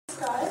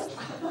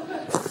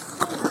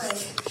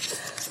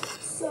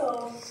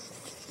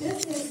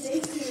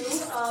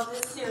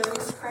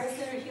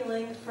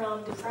healing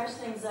from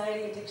depression,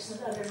 anxiety, addiction,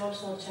 and other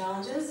emotional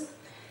challenges.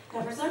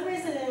 Now, for some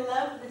reason, they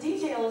left the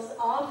details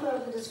off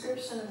of the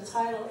description and the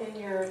title in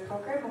your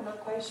program. I'm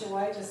not quite sure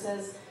why. It just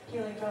says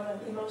healing from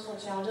emotional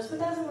challenges, but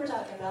that's what we're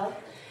talking about.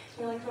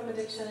 Healing from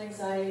addiction,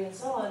 anxiety, and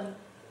so on.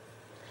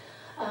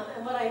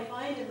 And what I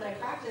find in my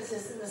practice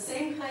is that the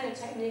same kind of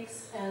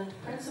techniques and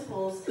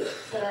principles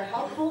that are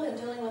helpful in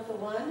dealing with the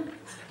one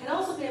can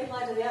also be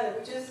applied to the other,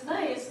 which is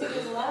nice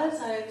because a lot of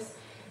times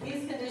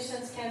these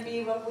conditions can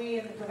be what we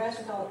in the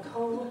profession call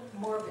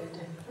comorbid.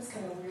 That's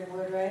kind of a weird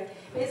word, right?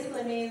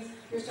 Basically means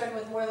you're struggling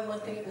with more than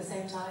one thing at the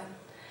same time.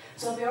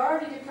 So if you're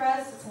already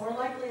depressed, it's more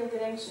likely you'll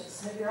get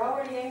anxious. And if you're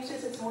already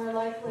anxious, it's more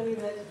likely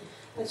that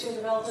you'll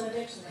develop an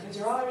addiction. If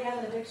you already have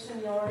an addiction,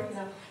 you already,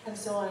 and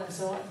so on and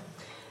so on.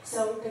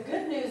 So the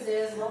good news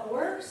is what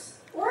works,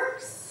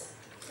 works.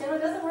 What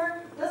doesn't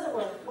work, doesn't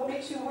work. What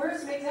makes you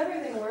worse makes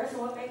everything worse,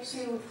 and what makes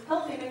you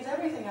healthy makes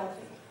everything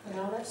healthy.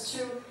 That's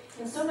true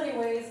in so many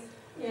ways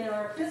in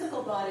our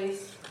physical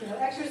bodies.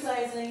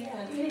 Exercising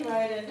and eating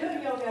right and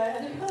doing yoga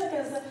and doing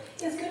yoga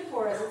is good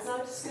for us. It's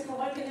not just good for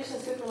one condition,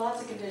 it's good for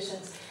lots of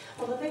conditions.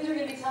 Well, the things we're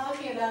going to be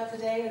talking about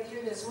today and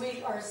through this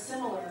week are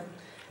similar,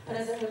 but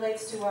as it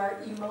relates to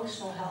our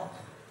emotional health.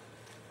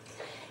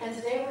 And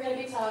today we're going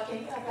to be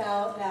talking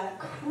about that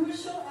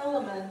crucial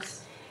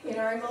element in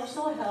our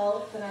emotional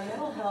health and our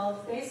mental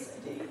health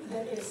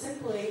that is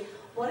simply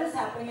what is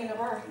happening in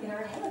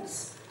our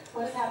heads,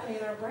 what is happening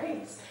in our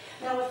brains.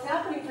 Now, what's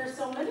happening for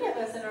so many of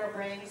us in our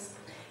brains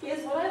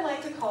is what I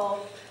like to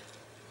call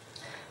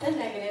the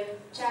negative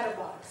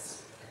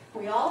chatterbox.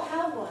 We all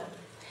have one.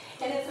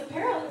 And it's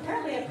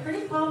apparently a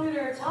pretty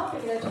popular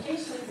topic in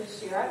education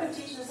this year. I've been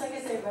teaching this, like I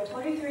say, about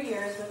 23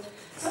 years, but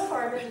so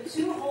far I've been to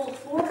 2 whole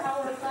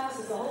 4-hour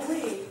classes the whole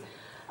week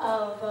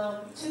of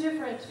 2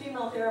 different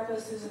female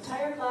therapists whose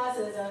entire class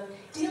is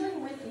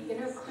dealing with the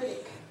inner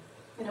critic.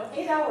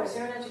 8 hours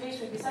here in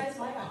education besides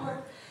my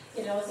hour.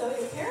 So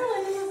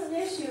apparently this is an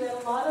issue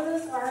that a lot of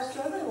us are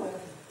struggling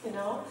with,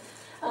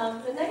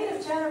 The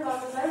negative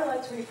chatterbox, as I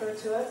like to refer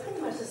to it,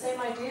 pretty much the same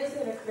idea as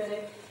the inner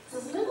critic.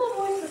 It's this little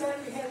voice in the back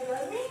of your head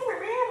going,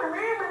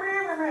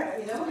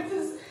 which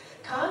is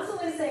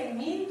constantly saying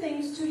mean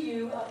things to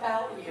you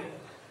about you,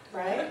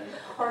 right?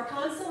 Or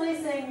constantly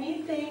saying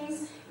mean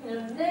things,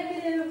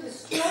 negative,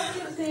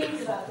 destructive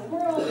things about the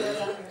world, or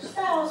about your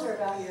spouse, or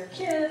about your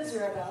kids,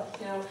 or about,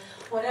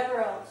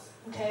 whatever else,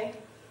 okay?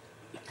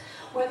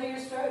 Whether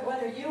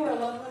you or a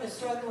loved one is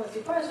struggling with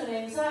depression,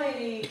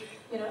 anxiety,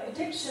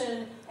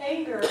 addiction,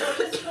 anger, or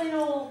just plain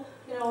old,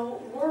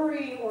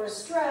 worry or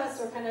stress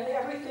or kind of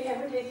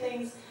everyday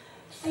things,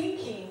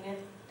 thinking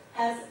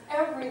has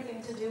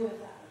everything to do with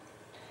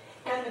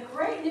that. And the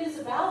great news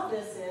about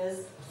this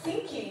is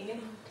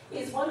thinking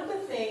is one of the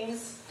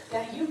things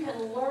that you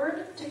can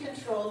learn to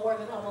control more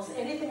than almost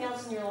anything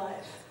else in your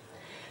life.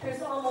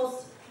 There's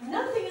almost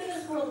nothing in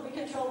this world that we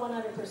control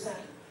 100%,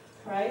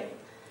 right?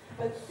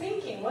 But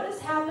thinking, what is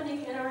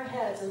happening in our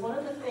heads, is one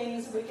of the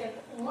things we can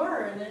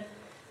learn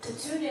to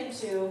tune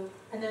into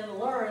and then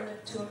learn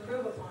to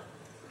improve upon.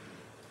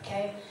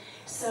 Okay?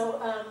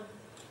 So,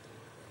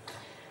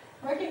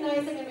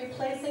 recognizing and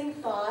replacing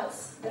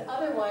thoughts that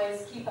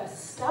otherwise keep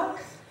us stuck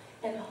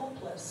and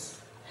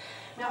hopeless.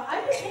 Now,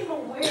 I became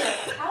aware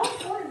of how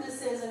important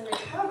this is in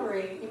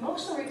recovery,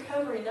 emotional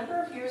recovery, a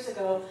number of years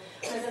ago,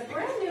 when I was a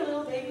brand new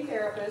little baby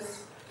therapist,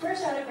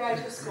 fresh out of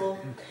graduate school,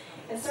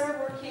 and started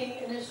working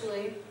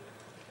initially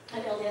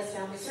at LDS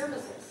Family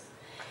Services.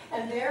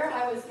 And there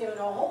I was given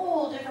a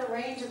whole different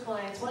range of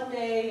clients. One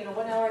day,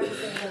 1 hour I was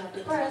saying I'm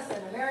depressed,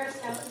 then a marriage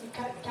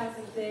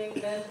counseling thing,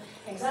 then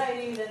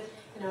anxiety, then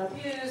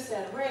abuse,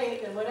 and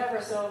rape, and whatever.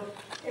 So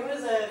it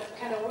was a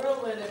kind of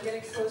whirlwind of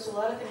getting exposed to a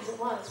lot of things at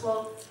once.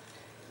 Well,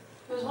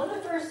 it was one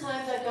of the first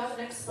times I'd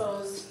gotten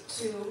exposed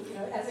to,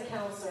 as a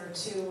counselor,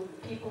 to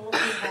people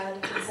who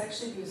had been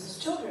sexually abused as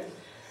children.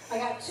 I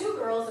got 2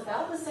 girls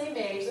about the same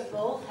age that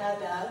both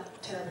had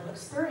that terrible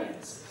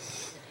experience.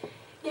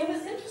 It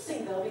was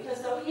interesting, though,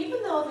 because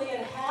even though they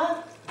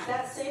had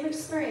that same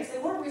experience, they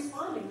weren't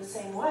responding the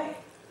same way.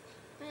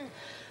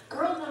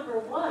 Girl number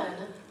 1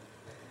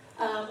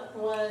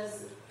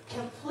 was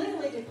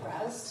completely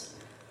depressed,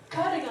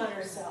 cutting on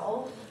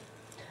herself,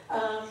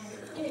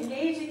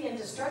 engaging in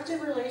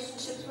destructive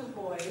relationships with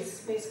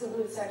boys, basically who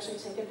would sexually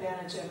take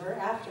advantage of her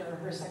after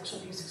her sexual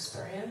abuse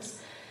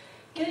experience,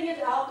 getting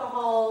into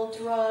alcohol,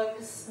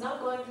 drugs, not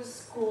going to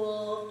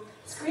school,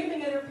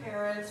 screaming at her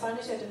parents.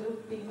 Finally, she had to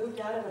be moved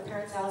out of her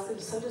parents' house. It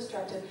was so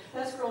destructive.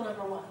 That's girl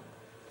number 1.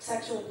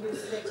 Sexual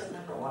abuse victim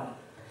number 1.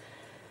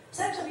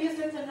 Sexual abuse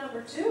victim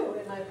number 2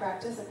 in my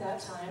practice at that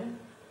time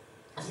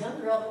was a young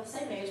girl about the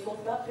same age, both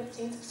about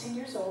 15, 16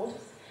 years old.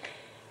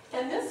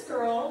 And this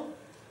girl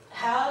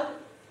had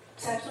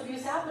sexual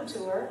abuse happen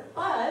to her,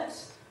 but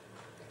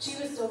she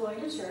was still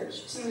going to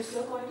church. She was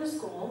still going to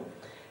school.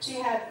 She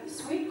had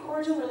sweet,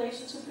 cordial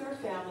relationships with her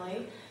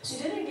family. She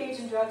didn't engage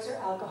in drugs or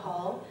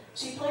alcohol.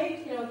 She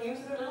played, games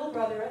with her little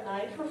brother at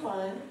night for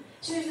fun.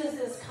 She was just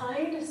this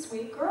kind,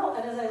 sweet girl.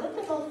 And as I looked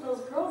at both of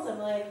those girls, I'm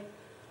like,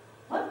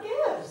 what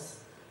gives?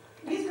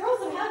 These girls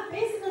have had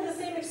basically the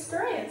same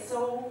experience.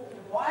 So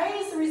why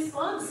is the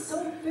response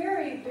so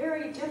very,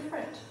 very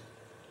different?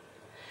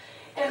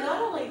 And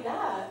not only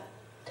that,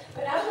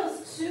 but out of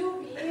those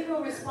two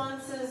behavioral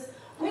responses,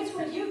 which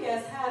would you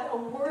guess had a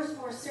worse,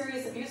 more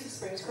serious abuse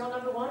experience? Girl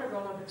number one or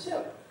girl number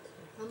two?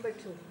 Number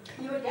two.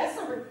 You would guess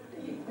number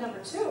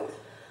two.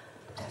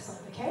 But that's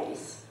not the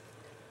case.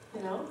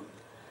 You know?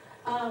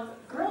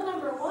 Girl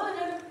number one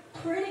had a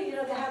pretty,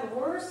 they had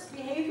worse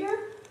behavior.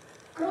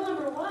 Girl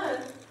number one,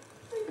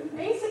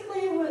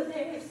 basically,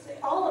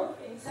 all of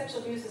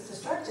sexual abuse is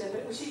destructive,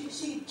 but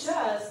she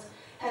just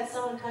had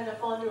someone kind of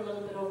fonder a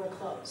little bit over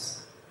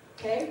clothes.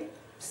 Okay?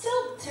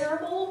 Still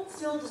terrible,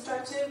 still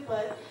destructive,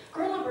 but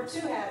girl number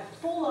two had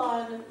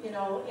full-on,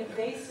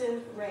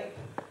 invasive rape.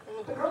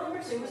 But girl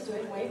number two was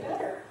doing way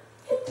better.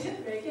 It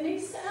didn't make any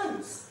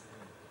sense.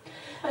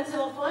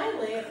 Until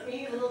finally,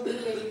 me, a little new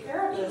baby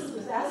therapist,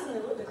 was asking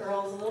the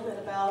girls a little bit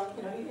about,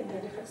 in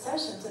their different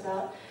sessions,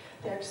 about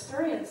their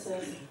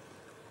experiences.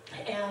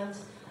 And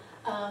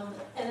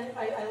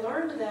I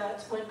learned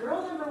that when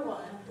girl number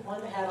one, the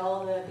one that had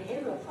all the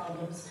behavioral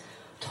problems,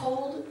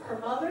 told her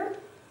mother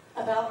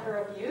about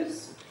her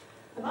abuse,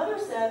 the mother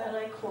said, and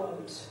I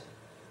quote,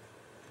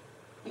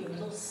 "You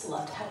little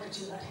slut, how could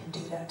you let him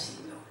do that to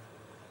you?"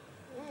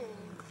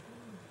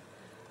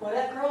 Well,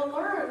 that girl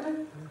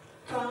learned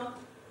from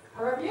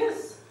her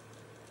abuse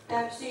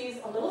that she's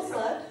a little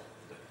slut,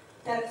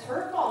 that it's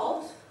her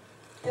fault,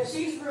 that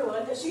she's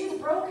ruined, that she's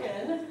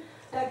broken,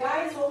 that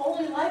guys will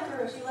only like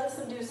her if she lets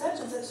them do such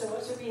and such. So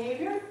what's her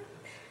behavior?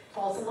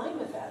 Falls in line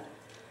with that.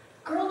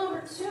 Girl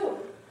number two,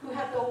 who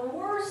had the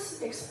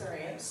worst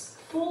experience,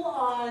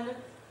 full-on,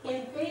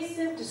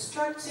 invasive,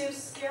 destructive,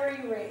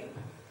 scary rape.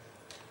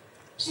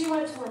 She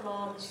went to her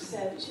mom and she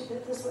said,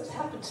 "This is what's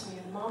happened to me."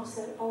 And mom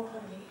said, "Oh,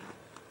 honey,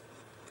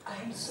 I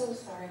am so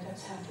sorry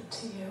that's happened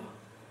to you.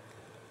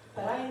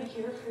 But I am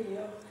here for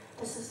you.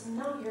 This is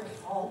not your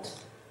fault.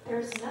 There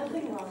is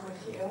nothing wrong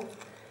with you.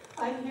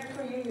 I'm here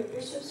for you, your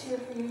bishop's here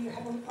for you, your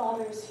Heavenly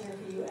Father is here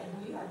for you,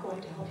 and we are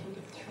going to help you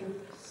get through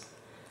this."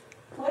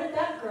 What did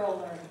that girl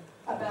learn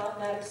about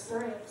that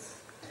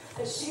experience?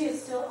 That she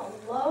is still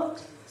a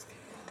loved,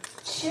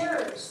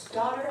 cherished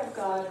daughter of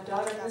God, a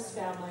daughter of this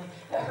family,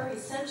 that her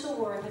essential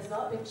worth has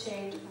not been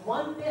changed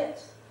one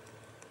bit,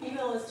 even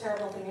though this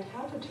terrible thing had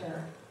happened to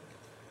her.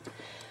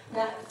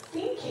 That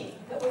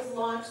thinking that was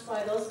launched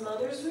by those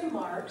mothers'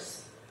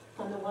 remarks,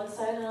 on the one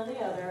side and on the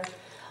other,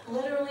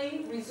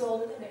 literally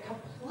resulted in a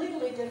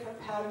completely different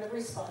pattern of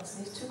response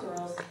in these two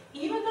girls,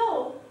 even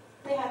though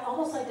they had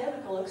almost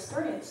identical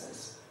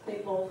experiences. They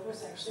both were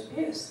sexually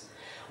abused.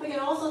 We can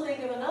also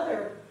think of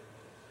another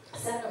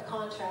set of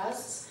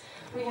contrasts.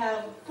 We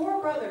have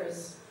four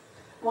brothers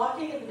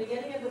walking at the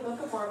beginning of the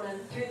Book of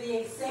Mormon through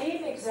the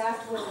same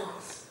exact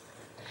wilderness,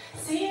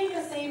 seeing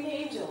the same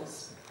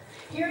angels,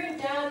 hearing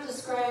Dad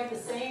describe the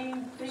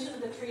same vision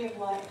of the tree of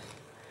life,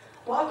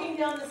 walking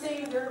down the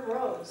same dirt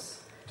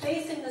roads,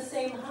 facing the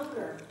same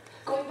hunger,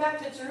 going back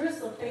to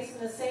Jerusalem, facing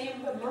the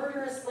same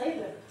murderous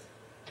Laban.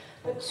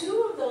 But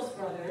two of those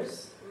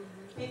brothers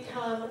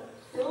become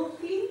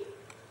filthy,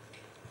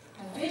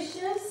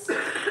 vicious,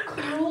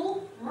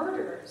 cruel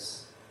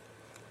murderers.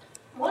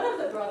 One of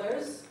the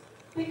brothers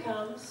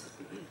becomes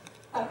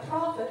a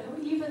prophet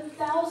who even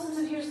thousands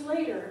of years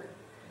later,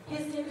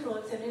 his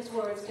influence and his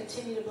words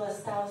continue to bless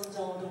thousands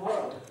all over the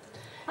world.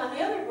 And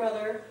the other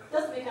brother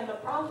doesn't become a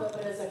prophet,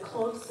 but is a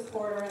close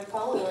supporter and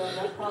follower of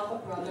that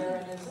prophet brother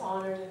and is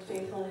honored and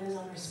faithful in his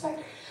own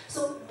respect.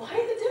 So why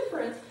the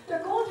difference?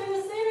 They're going through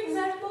the same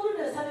exact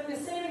wilderness, having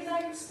the same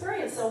exact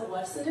experience. So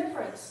what's the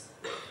difference?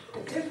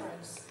 The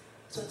difference.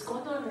 So it's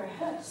going on in their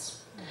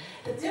heads.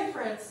 The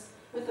difference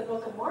with the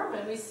Book of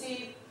Mormon, we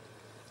see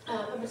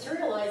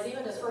materialize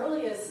even as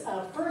early as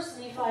 1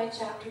 Nephi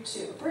chapter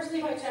 2. 1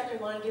 Nephi chapter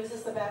 1 gives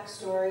us the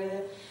backstory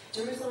that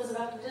Jerusalem is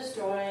about to be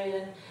destroyed,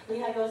 and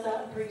Lehi goes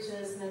out and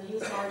preaches, and then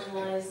he's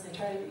marginalized, and they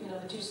try to,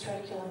 the Jews try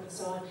to kill him, and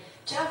so on.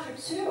 Chapter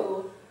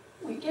 2,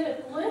 we get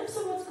a glimpse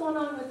of what's going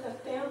on with the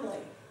family.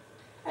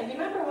 And you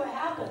remember what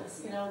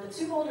happens, the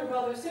two older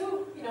brothers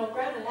who,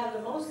 granted have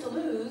the most to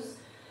lose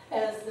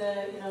as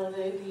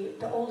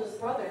the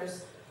oldest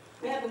brothers.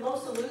 We have the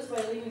most to lose by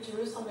leaving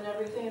Jerusalem and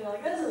everything. And they're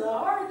like, this is a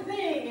hard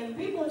thing, and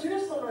the people in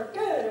Jerusalem are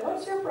good, and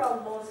what's your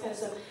problem? All this kind of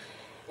stuff.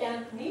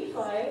 And Nephi,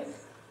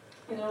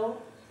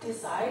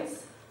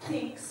 decides,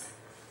 thinks,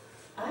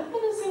 I'm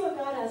going to see what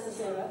God has to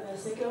say about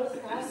this. He goes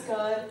and asks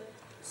God,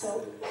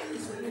 so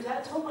your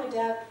dad told my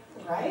dad,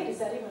 right? Is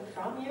that even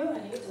from you?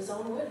 And he gets his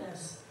own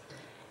witness.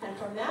 And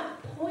from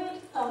that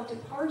point of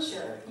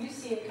departure, you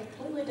see a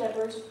completely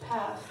divergent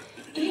path,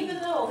 even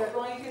though they're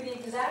going through the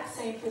exact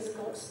same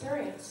physical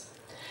experience.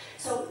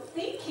 So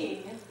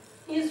thinking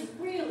is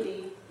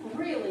really,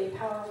 really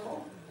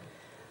powerful.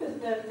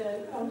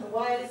 The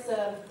wise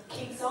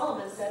King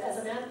Solomon said, as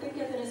a man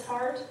thinketh in his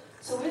heart,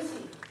 so is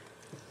he.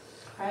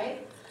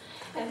 Right?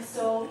 And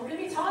so we're going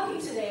to be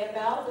talking today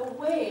about the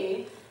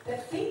way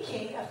that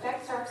thinking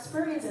affects our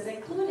experiences,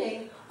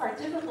 including our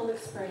difficult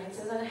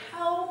experiences, and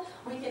how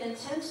we can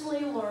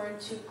intentionally learn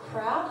to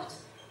craft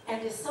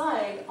and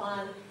decide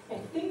on a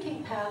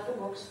thinking path that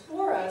works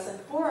for us and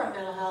for our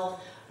mental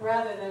health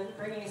rather than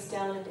bringing us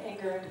down into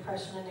anger and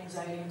depression and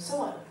anxiety and so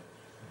on.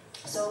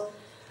 So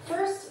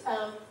first,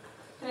 I'm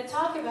going to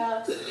talk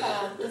about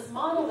this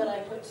model that I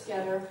put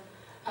together,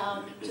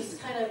 just to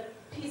kind of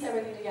piece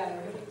everything together.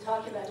 We're going to be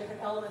talking about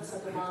different elements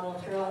of the model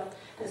throughout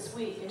this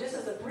week. And just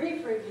as a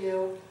brief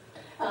review,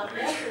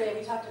 yesterday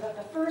we talked about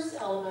the first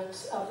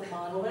element of the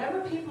model.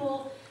 Whenever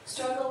people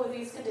struggle with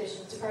these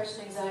conditions,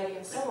 depression, anxiety,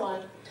 and so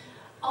on,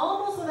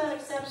 almost without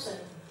exception,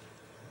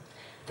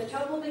 the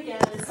trouble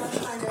began in some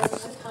kind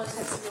of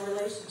context of a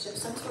relationship,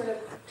 some sort of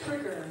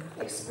trigger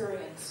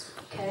experience,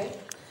 okay?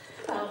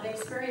 They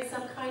experienced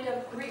some kind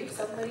of grief.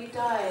 Somebody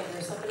died,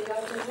 or somebody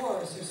got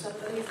divorced, or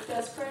somebody's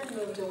best friend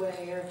moved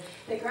away, or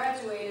they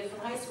graduated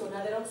from high school.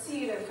 Now they don't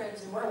see their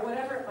friends anymore, or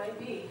whatever it might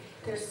be.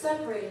 They're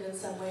separated in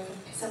some way from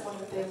someone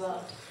that they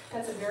loved.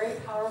 That's a very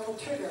powerful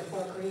trigger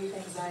for grief,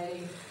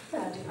 anxiety,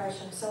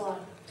 depression, so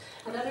on.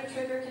 Another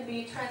trigger can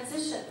be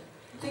transition.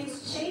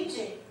 Things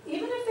changing,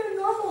 even if they're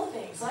normal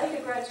things, like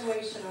a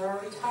graduation or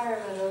a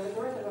retirement or the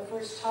birth of a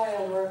first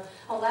child or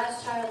a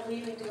last child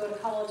leaving to go to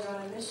college or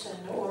on a mission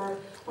or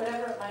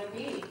whatever it might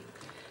be.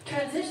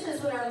 Transition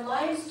is when our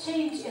lives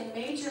change in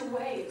major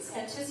ways,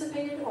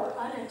 anticipated or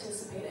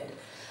unanticipated.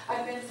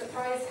 I've been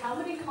surprised how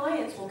many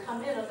clients will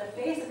come in on the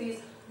face of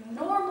these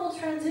normal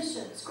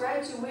transitions,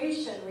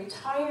 graduation,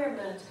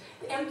 retirement,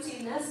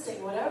 empty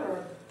nesting,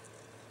 whatever.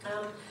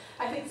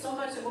 I think so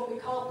much of what we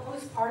call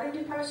postpartum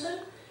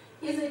depression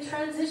is a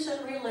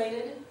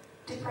transition-related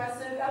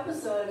depressive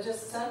episode.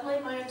 Just suddenly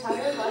my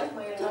entire life,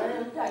 my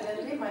entire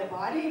identity, my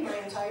body, my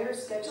entire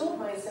schedule,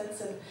 my sense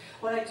of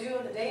what I do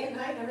in the day and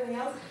night and everything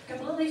else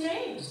completely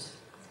changed,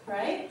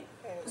 right?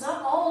 It's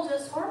not all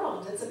just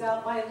hormones. It's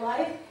about my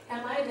life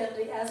and my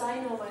identity as I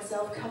know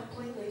myself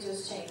completely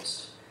just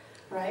changed,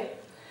 right?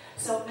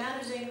 So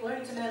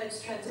learning to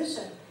manage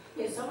transition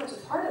is so much a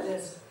part of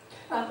this.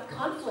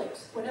 Conflict.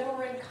 Whenever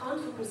we're in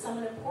conflict with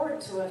someone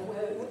important to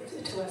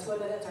us,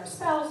 whether that's our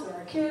spouse or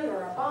our kid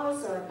or our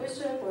boss or our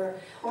bishop or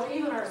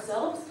even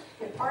ourselves,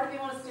 if part of me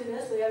wants to do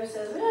this, the other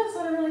says, it's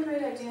not a really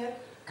great idea,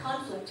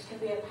 conflict can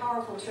be a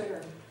powerful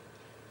trigger.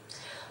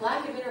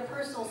 Lack of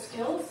interpersonal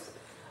skills.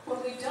 When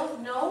we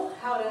don't know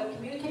how to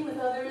communicate with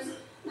others,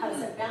 how to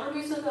set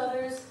boundaries with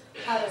others,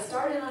 how to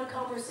start in on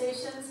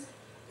conversations,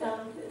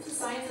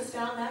 science has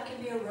found that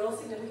can be a real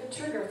significant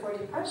trigger for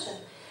depression.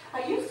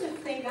 I used to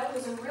think that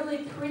was a really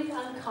pretty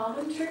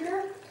uncommon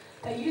trigger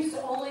that used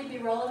to only be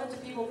relevant to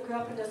people who grew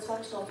up in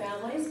dysfunctional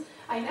families.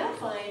 I now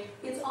find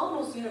it's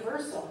almost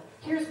universal.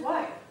 Here's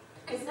why.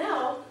 Because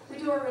now we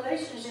do our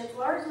relationships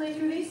largely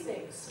through these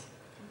things.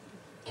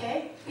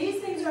 Okay?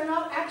 These things are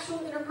not actual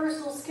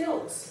interpersonal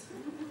skills.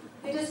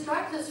 They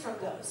distract us from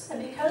those.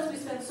 And because we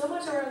spend so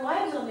much of our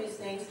lives on these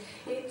things,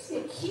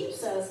 it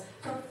keeps us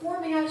from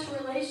forming actual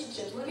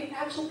relationships, looking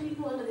actual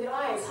people into the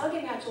eyes,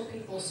 hugging actual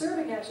people,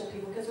 serving actual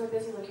people, because we're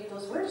busy looking at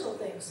those virtual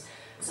things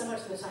so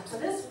much of the time. So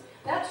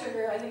that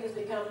trigger, I think, has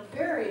become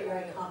very,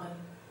 very common.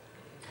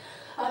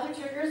 Other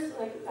triggers,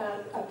 like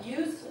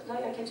abuse,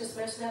 like I can just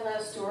mention that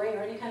last story,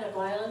 or any kind of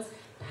violence,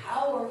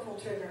 powerful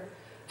trigger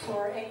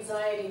for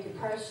anxiety,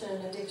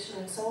 depression, addiction,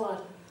 and so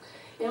on.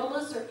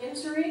 Illness or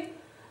injury,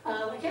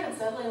 again,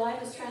 suddenly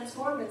life is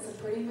transformed in some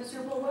pretty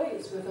miserable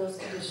ways with those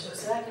conditions,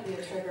 so that can be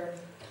a trigger.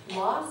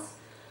 Loss.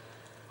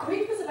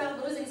 Grief is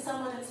about losing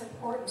someone that's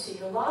important to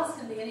you. Loss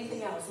can be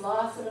anything else.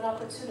 Loss of an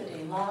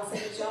opportunity, loss of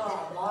a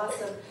job, loss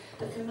of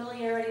the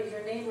familiarity of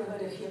your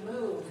neighborhood if you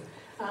move,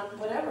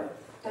 whatever.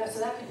 So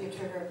that can be a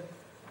trigger.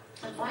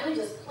 And finally,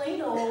 just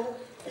plain old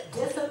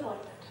disappointment.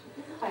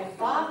 I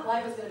thought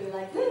life was going to be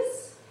like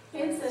this,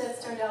 instead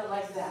it's turned out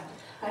like that.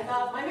 I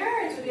thought my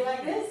marriage would be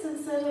like this,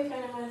 instead it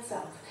kind of went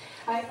south.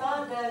 I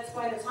thought that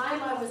by the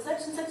time I was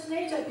such and such an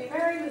age, I'd be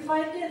married with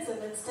 5 kids,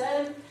 and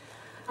instead,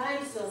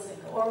 I'm still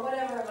single, or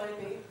whatever it might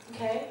be,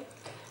 okay?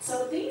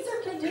 So these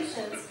are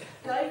conditions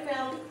that I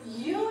found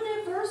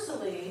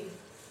universally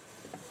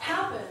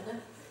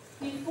happen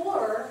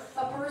before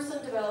a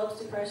person develops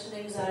depression,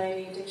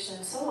 anxiety, addiction,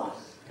 and so on.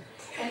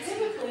 And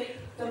typically,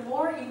 the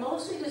more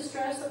emotionally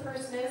distressed a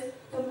person is,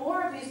 the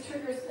more of these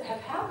triggers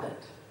have happened,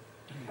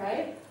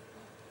 right?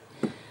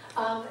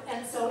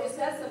 And so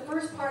that's the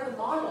first part of the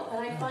model.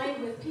 And I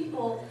find with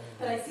people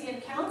that I see in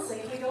counseling,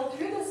 if we go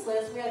through this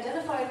list, we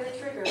identify their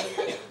triggers.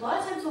 A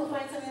lot of times we'll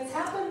find something that's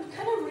happened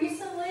kind of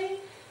recently,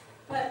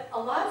 but a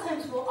lot of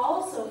times we'll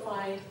also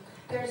find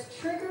there's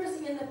triggers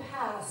in the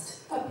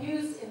past,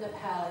 abuse in the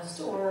past,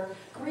 or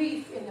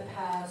grief in the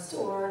past,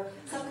 or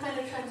some kind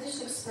of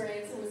transition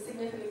experience that was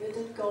significant that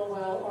didn't go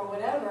well, or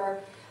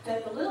whatever,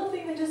 that the little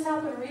thing that just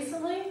happened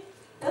recently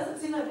doesn't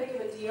seem that big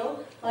of a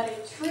deal, but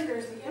it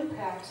triggers the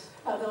impact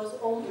of those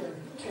older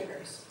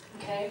triggers,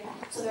 okay?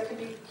 So there can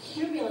be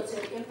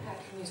cumulative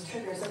impact from these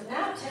triggers, and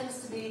that tends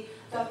to be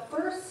the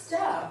first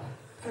step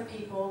for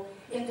people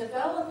in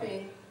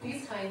developing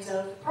these kinds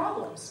of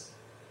problems,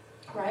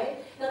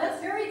 right? Now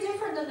that's very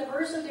different than the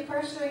version of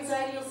depression or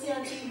anxiety you'll see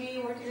on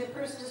TV where the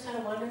person just kind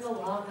of wanders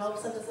along, and all of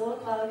a sudden this little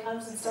cloud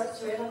comes and starts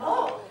to realize,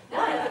 oh,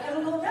 now I have a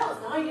chemical imbalance,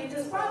 now I need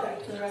this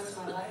product for the rest of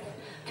my life,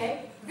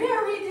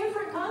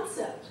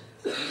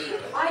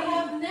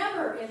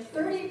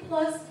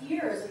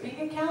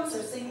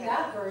 counselor seeing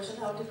that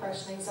version of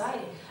depression and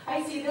anxiety.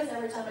 I see this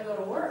every time I go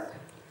to work.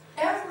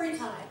 Every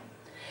time.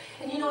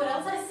 And you know what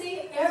else I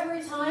see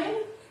every time?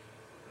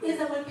 Is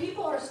that when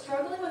people are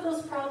struggling with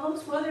those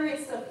problems, whether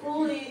it's the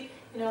fully,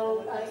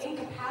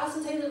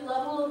 incapacitated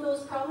level of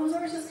those problems,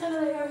 or it's just kind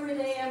of the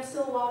everyday, I'm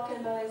still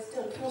walking, but I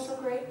still feel so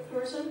great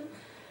version.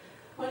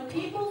 When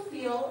people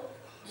feel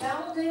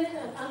validated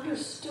and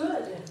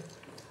understood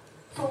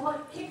for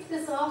what kicked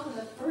this off in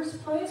the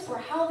first place, for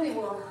how they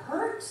were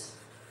hurt,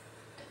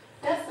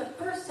 that's the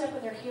first step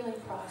in their healing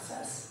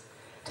process.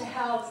 To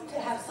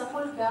have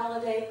someone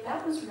validate,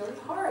 that was really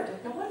hard.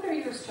 No wonder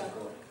you're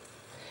struggling.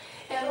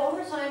 And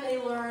over time they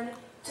learn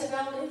to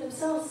validate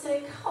themselves,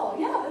 say, oh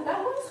yeah, that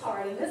was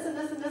hard, and this and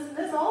this and this and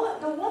this, all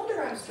that, no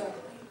wonder I'm struggling,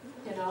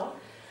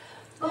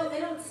 But they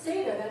don't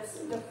stay there. That's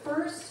the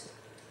first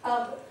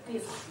of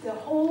the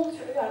whole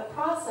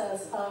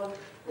process of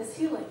this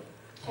healing,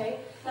 okay?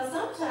 Now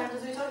sometimes,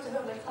 as we talked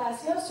about in my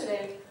class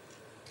yesterday,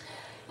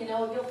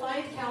 you'll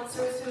find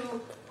counselors who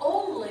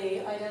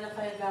only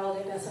identify and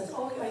validate this as,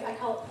 I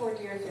call it poor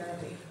dear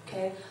therapy,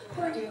 okay?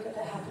 Poor dear that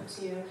happened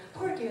to you.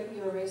 Poor dear that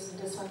you were raised in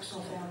a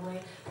dysfunctional family.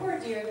 Poor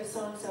dear that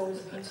so-and-so was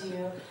mean to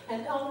you.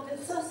 And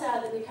it's so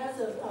sad that because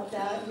of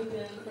that,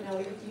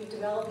 you've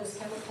developed this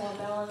chemical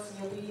imbalance and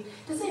you'll be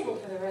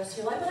disabled for the rest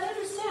of your life. But I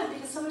understand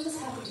because something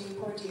just happened to you,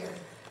 poor dear.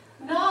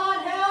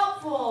 Not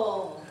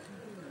helpful,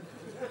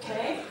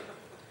 okay?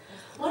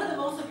 One of the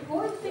most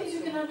important things you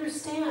can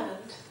understand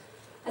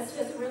as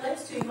it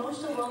relates to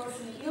emotional wellness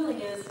and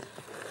healing is,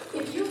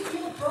 if you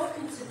feel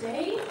broken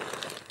today,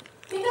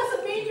 it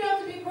doesn't mean you have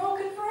to be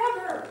broken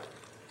forever.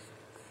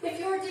 If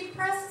you're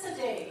depressed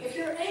today, if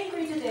you're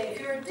angry today, if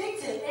you're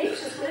addicted,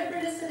 anxious, whatever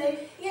it is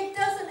today, it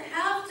doesn't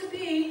have to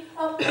be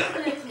a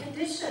permanent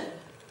condition.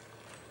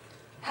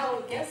 How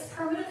it gets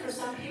permanent for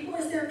some people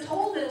is they're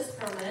told that it's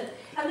permanent,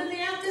 and then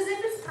they act as if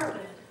it's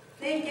permanent.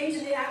 They engage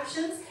in the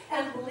actions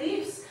and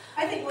beliefs.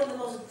 I think one of the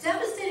most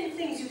devastating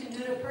things you can do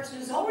to a person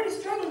who's already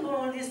struggling with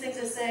one of these things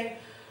is saying,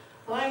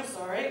 well, I'm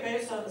sorry,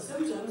 based on the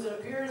symptoms, it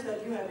appears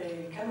that you have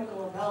a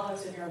chemical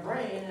imbalance in your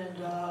brain, and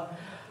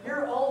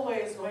you're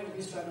always going to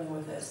be struggling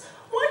with this.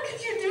 What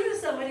could you do to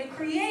somebody to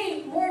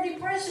create more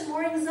depression,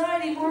 more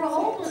anxiety, more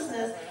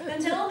hopelessness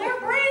than tell them their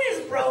brain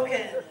is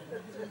broken?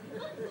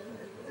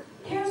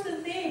 Here's the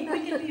thing,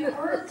 we can be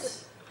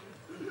hurt,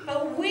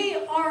 but we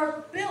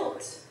are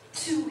built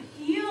to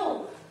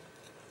heal.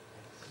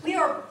 We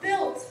are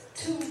built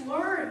to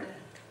learn.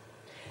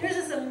 There's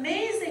this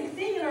amazing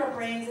thing in our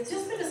brains that's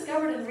just been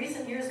discovered in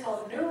recent years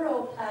called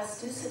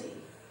neuroplasticity.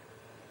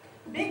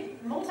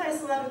 Big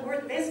multi-syllabic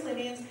word that basically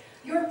means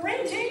your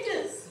brain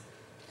changes.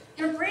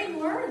 Your brain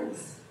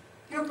learns.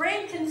 Your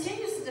brain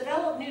continues to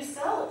develop new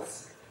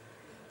cells.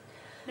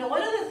 Now,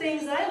 one of the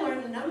things I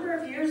learned a number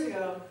of years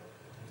ago,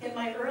 in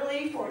my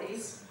early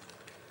 40s,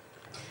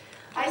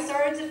 I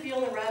started to feel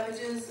the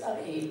ravages of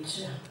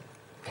age.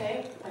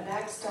 Okay? My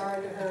back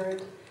started to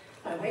hurt.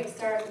 My weight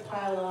started to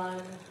pile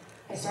on.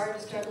 I started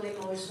to struggle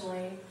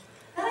emotionally.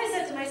 And I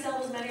said to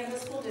myself, as many of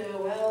us will do,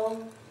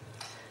 well,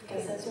 I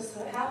guess that's just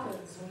what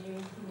happens when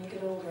you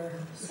get older.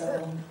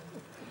 So,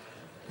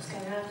 just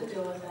kind of have to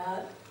deal with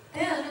that.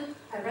 Then,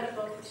 I read a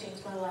book that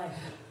changed my life.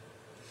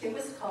 It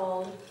was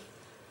called,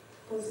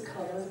 what was it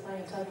called? I wasn't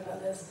planning on talking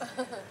about this.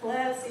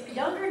 Let's see,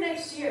 Younger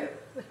Next Year.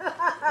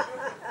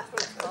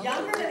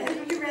 Younger,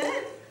 have you read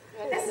it?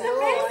 It's an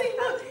amazing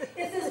book.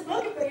 It's this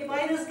book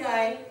by this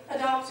guy, a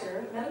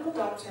doctor, a medical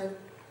doctor.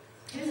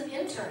 He was an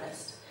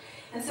internist.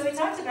 And so he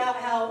talked about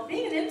how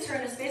being an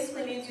internist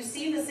basically means you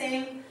see the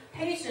same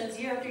patients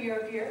year after year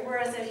after year,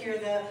 whereas if you're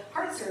the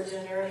heart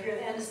surgeon or if you're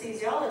the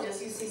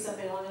anesthesiologist, you see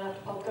somebody long enough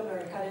to poke them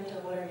or cut into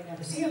them, whatever, you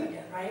never see them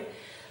again, right?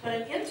 But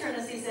an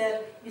internist, he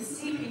said, you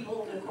see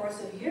people over the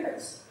course of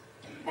years.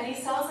 And he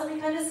saw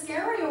something kind of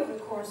scary over the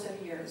course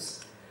of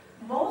years.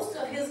 Most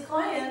of his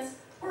clients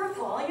were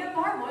falling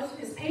apart, most of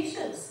his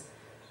patients.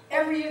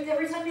 Every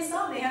time he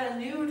saw them, they had a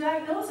new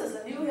diagnosis,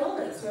 a new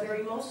illness, whether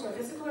emotional or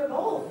physical or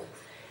both.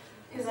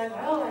 He's like,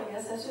 well, I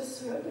guess that's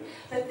just true.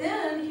 But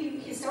then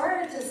he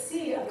started to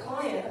see a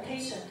client, a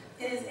patient,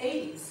 in his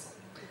 80s.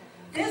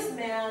 This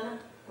man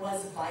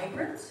was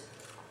vibrant,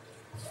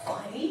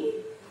 funny,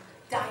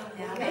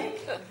 dynamic,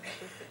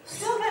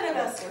 still kind of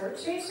a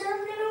surf chaser,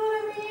 you know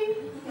what I mean?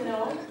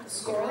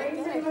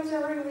 Scoring pretty much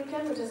every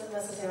weekend, which isn't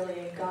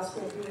necessarily a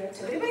gospel food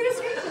activity, but he was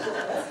capable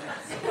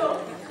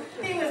of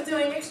it. He was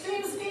doing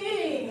extreme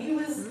skiing, he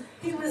was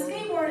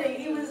skateboarding,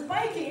 he was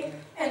biking,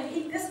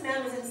 and this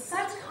man was in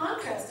such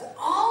contrast to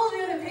all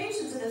the other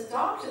patients of this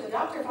doctor. The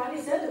doctor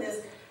finally said to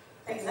this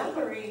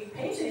exemplary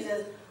patient, he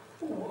says,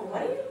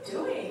 what are you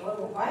doing?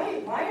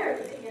 Why are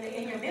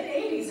in your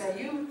mid-80s, are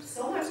you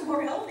so much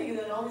more healthy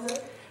than all these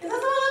other? He says,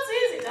 oh,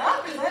 that's easy,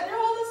 doctors, I know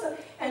all this stuff.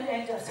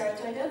 And started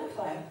to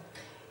identify.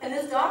 And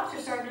this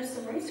doctor started doing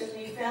some research,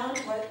 and he found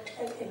what,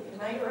 in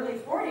my early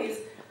 40s,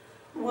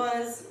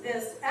 was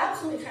this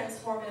absolutely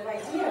transformative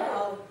idea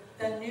of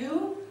the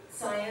new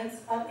science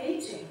of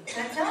aging.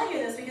 And I'm telling you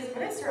this because it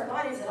relates to our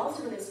bodies, it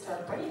also relates to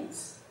our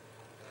brains.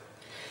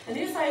 The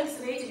new science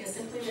of aging is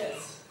simply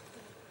this.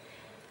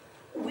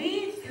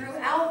 we,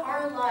 throughout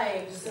our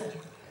lives,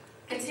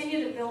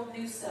 continue to build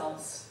new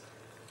cells.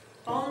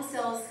 Bone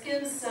cells,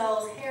 skin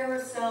cells,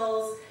 hair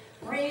cells,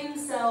 brain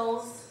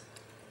cells.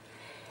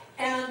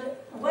 And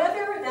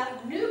whether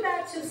that new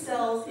batch of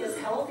cells is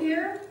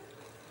healthier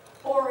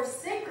or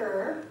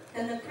sicker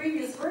than the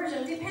previous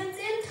version depends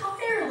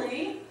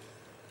entirely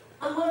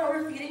on what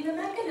we're feeding the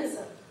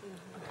mechanism.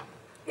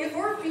 If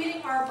we're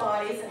feeding our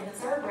bodies, and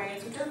hence our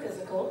brains, which are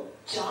physical,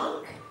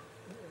 junk,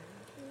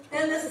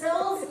 then the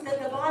cells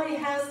that the body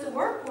has to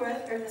work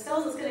with, or the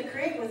cells it's going to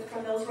create with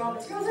from those raw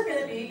materials are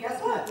going to be,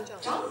 guess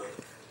what? Junk.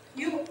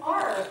 You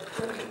are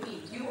what you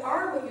eat. You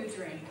are what you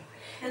drink.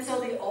 And so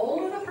the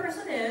older the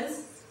person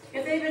is,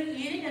 if they've been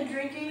eating and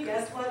drinking,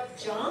 guess what?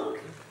 Junk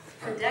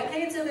for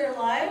decades of their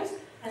lives,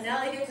 and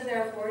now they get to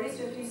their 40s,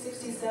 50s,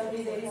 60s,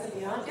 70s, 80s, and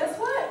beyond, guess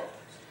what?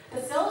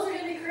 The cells are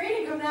going to be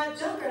created from that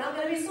junk are not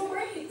going to be so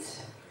great.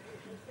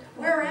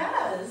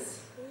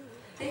 Whereas,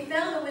 they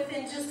found that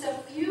within just a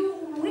few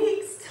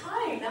weeks'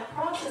 time, that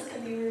process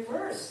can be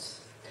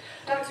reversed.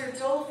 Dr.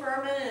 Joel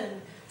Furman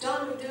and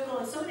John McDougall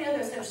and so many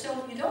others have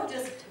shown you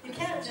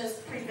can't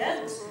just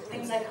prevent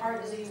things like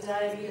heart disease,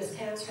 diabetes,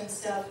 cancer, and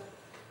stuff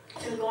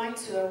through going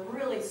to a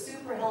really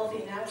super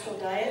healthy, natural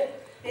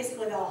diet,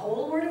 basically the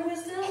whole word of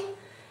wisdom,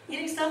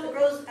 eating stuff that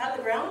grows out of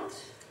the ground,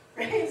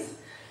 right?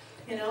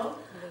 You know?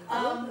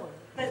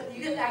 But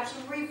you can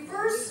actually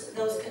reverse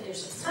those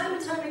conditions. Time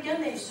and time again,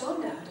 they've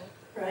shown that,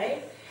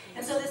 right?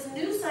 And so this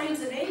new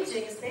science of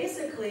aging is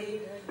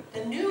basically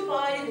the new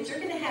body that you're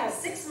going to have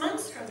 6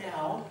 months from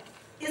now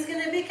is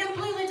going to be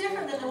completely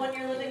different than the one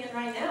you're living in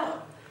right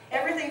now.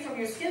 Everything from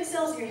your skin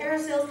cells, your hair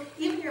cells,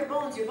 even your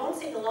bones. Your bones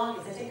take the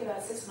longest. They take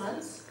about 6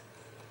 months.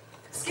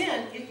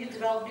 Skin, you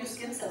develop new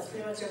skin cells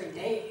pretty much every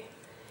day.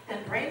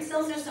 And brain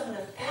cells are some of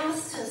the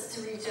fastest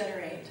to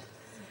regenerate.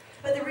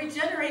 But they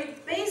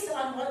regenerate based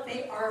on what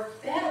they are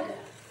fed.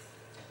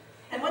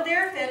 And what they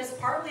are fed is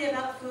partly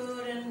about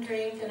food and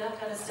drink and that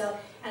kind of stuff.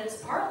 And it's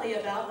partly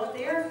about what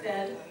they are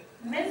fed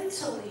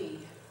mentally.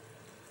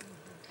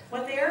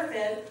 What they are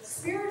fed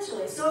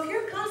spiritually. So if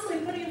you're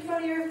constantly putting in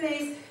front of your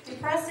face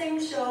depressing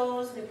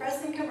shows,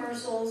 depressing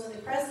commercials, and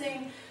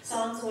depressing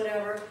songs or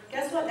whatever,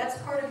 guess what? That's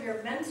part of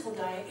your mental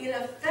diet. It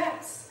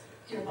affects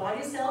your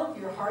body's health,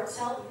 your heart's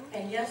health,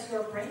 and yes,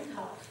 your brain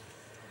health.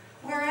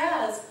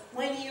 Whereas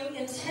when you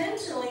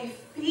intentionally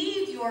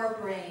feed your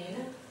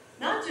brain,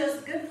 not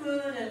just good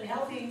food and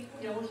healthy,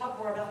 we'll talk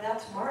more about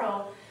that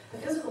tomorrow, the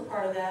physical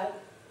part of that,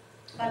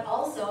 but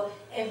also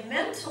a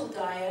mental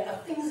diet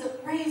of things that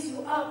raise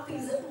you up,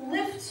 things that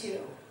lift you.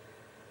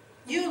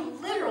 You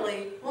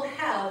literally will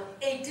have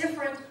a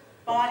different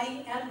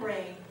body and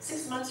brain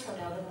 6 months from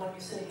now than the one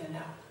you're sitting in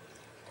now.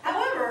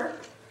 However,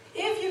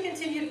 if you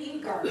continue to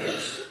eat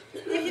garbage,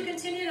 if you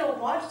continue to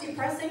watch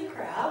depressing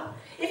crap,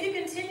 if you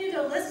continue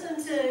to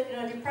listen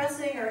to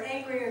depressing or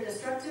angry or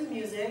destructive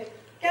music,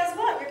 guess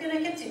what? You're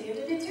going to continue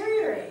to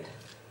deteriorate.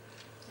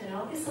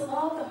 It's the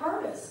law of the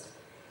harvest.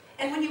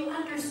 And when you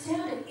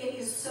understand it, it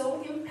is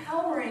so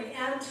empowering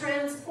and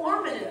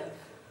transformative.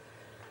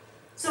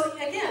 So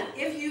again,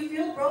 if you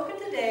feel broken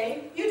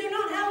today, you do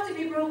not have to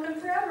be broken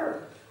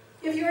forever.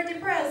 If you are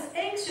depressed,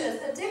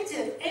 anxious,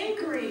 addicted,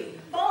 angry,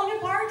 falling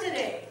apart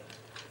today,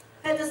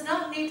 that does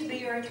not need to be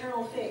your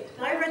eternal fate.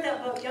 And I read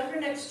that book, Younger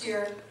Next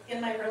Year,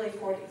 in my early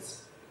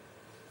 40s.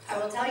 I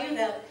will tell you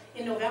that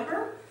in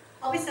November,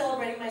 I'll be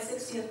celebrating my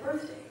 60th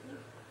birthday.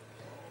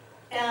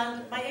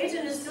 And my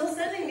agent is still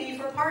sending me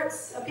for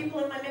parts of people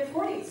in my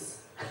mid-40s.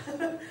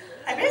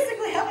 I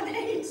basically haven't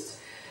aged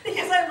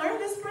because I learned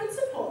this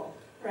principle,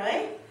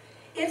 right?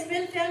 It's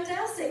been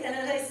fantastic. And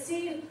as I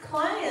see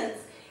clients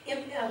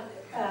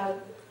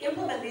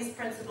implement these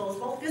principles,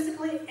 both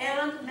physically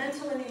and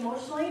mentally and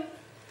emotionally,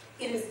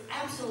 it is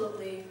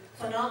absolutely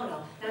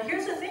phenomenal. Now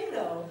here's the thing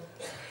though.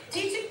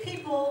 Teaching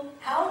people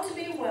how to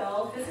be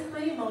well,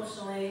 physically,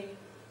 emotionally,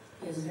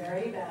 is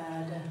very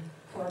bad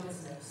for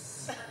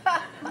business.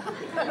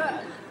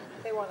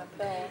 They want to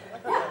pay.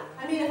 Yeah,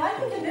 I mean, if I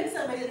can convince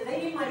somebody that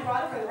they eat my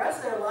product for the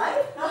rest of their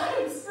life,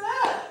 I'm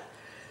set.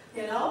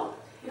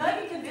 If I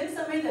can convince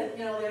somebody that,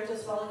 they're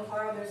just falling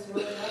apart, there's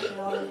really nothing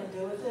all they can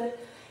do with it.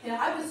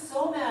 I was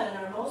so mad in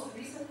our most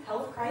recent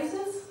health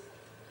crisis,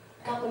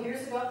 a couple of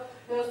years ago,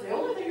 the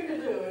only thing you can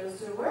do is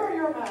to wear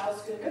your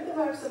mask and get the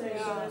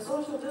vaccination and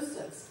social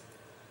distance.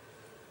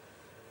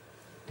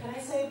 Can I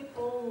say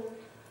bull?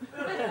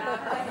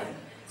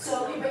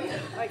 So,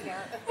 I can't.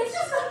 It's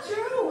just not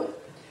true.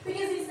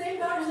 Because these same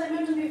doctors I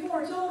mentioned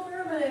before, Joel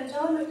Furman and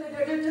John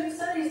McDougall, they're doing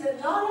studies that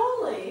not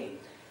only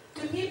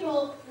do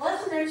people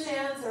lessen their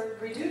chance or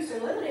reduce or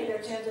eliminate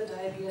their chance of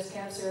diabetes,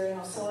 cancer,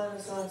 so on and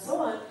so on and so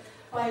on,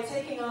 by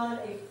taking on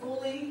a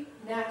fully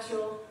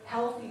natural,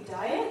 healthy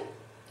diet,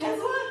 guess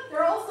what?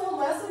 They're also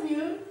less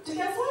immune to,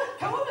 guess what?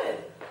 COVID.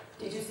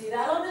 Did you see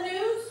that on the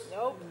news?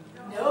 Nope.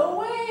 No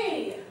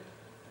way.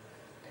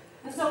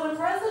 And so when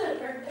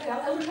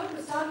Elder Cook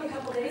was talking a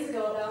couple days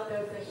ago about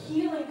the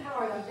healing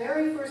power, the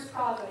very first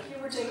prophet,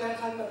 Hubert J. Grant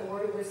talking about the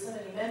word of wisdom,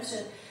 and he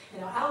mentioned,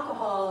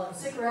 alcohol and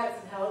cigarettes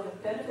and how the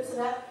benefits of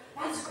that,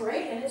 that's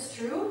great and it's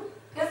true.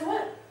 Guess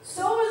what?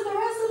 So is the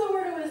rest of the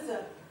word of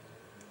wisdom.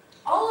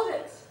 All of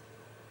it.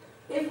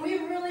 If we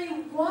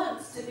really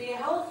want to be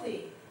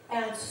healthy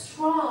and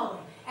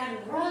strong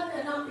and run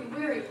and not be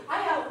weary,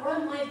 I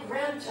outrun my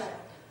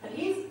grandchild. And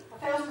he's a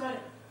fast runner.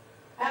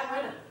 At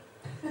running.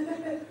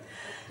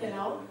 You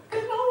know?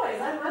 Good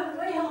noise. I'm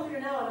way healthier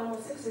now at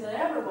almost 60 than I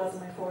ever was in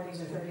my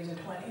 40s or 30s or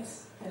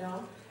 20s. You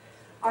know?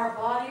 Our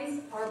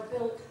bodies are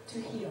built to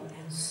heal,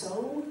 and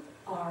so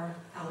are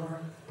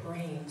our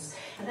brains.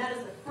 And that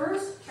is the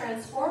first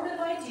transformative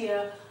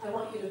idea I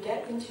want you to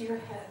get into your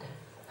head.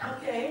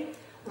 Okay?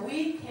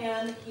 We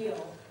can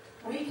heal.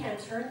 We can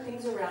turn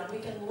things around. We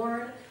can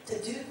learn to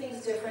do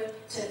things different,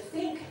 to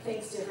think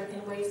things different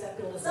in ways that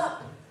build us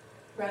up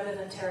rather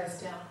than tear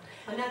us down.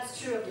 And that's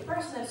true of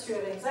depression, that's true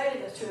of anxiety,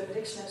 that's true of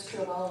addiction, that's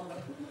true of all of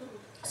them.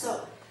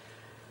 So,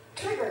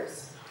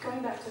 triggers.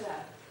 Going back to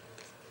that.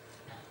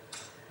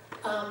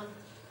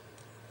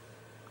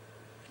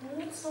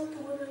 That's not the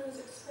one I was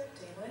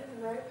expecting. Am I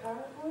in the right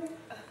PowerPoint?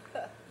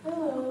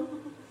 Hello.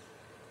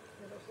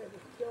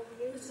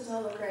 This does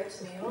not look right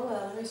to me. Hold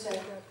on, let me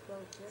check.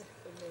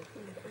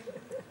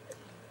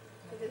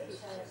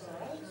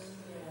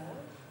 Yeah.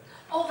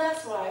 Oh,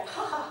 that's why.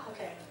 Haha,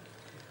 okay.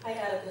 I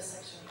added this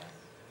section here.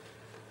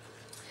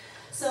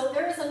 So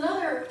there is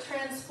another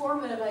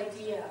transformative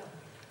idea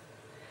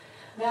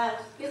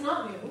that is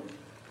not new,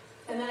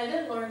 and that I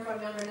didn't learn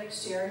from Younger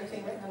Next Year,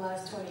 anything written in the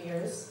last 20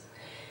 years.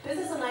 This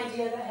is an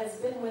idea that has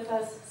been with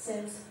us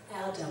since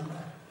Adam.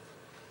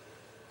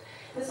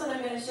 This one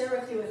I'm going to share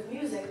with you with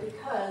music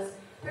because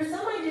there's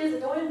some ideas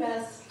that go in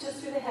best just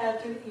through the head,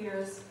 through the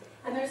ears,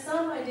 and there's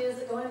some ideas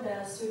that go in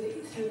best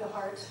through the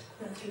heart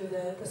and through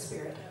the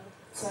spirit.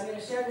 So I'm going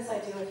to share this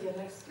idea with you in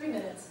the next 3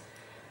 minutes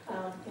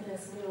in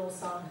this new little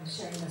song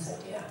sharing this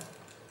idea.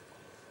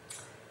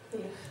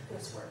 If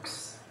this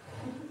works.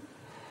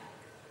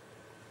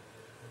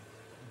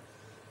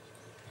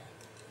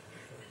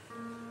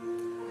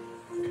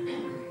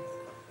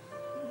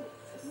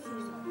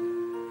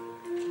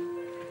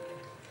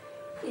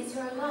 Is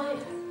your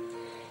life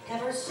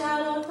ever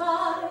shadowed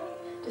by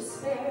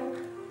despair?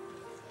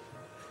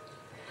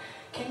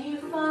 Can you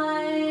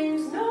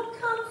find no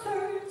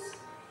comfort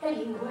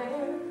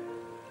anywhere?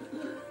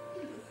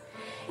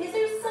 Is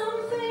there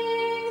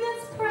something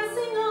that's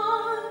pressing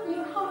on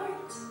your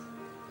heart,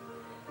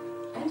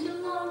 and you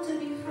long to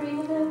be free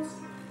of it,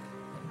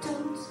 but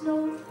don't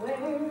know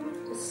where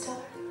to start?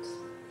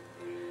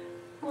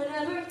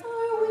 Whatever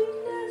your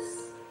weakness,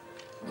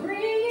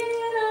 bring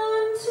it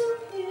on to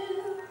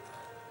Him.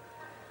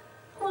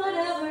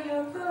 Whatever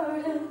your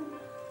burden,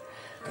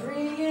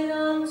 bring it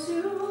on to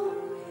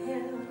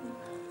Him.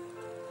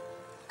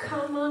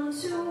 Come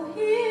unto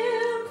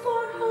Him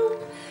for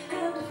hope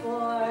and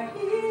for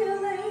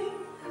healing.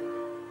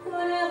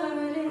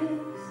 Whatever it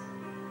is,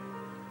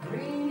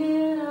 bring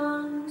it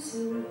on to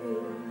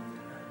Him.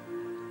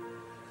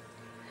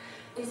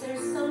 Is there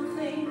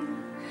something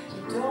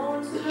you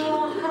don't know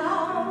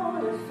how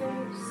to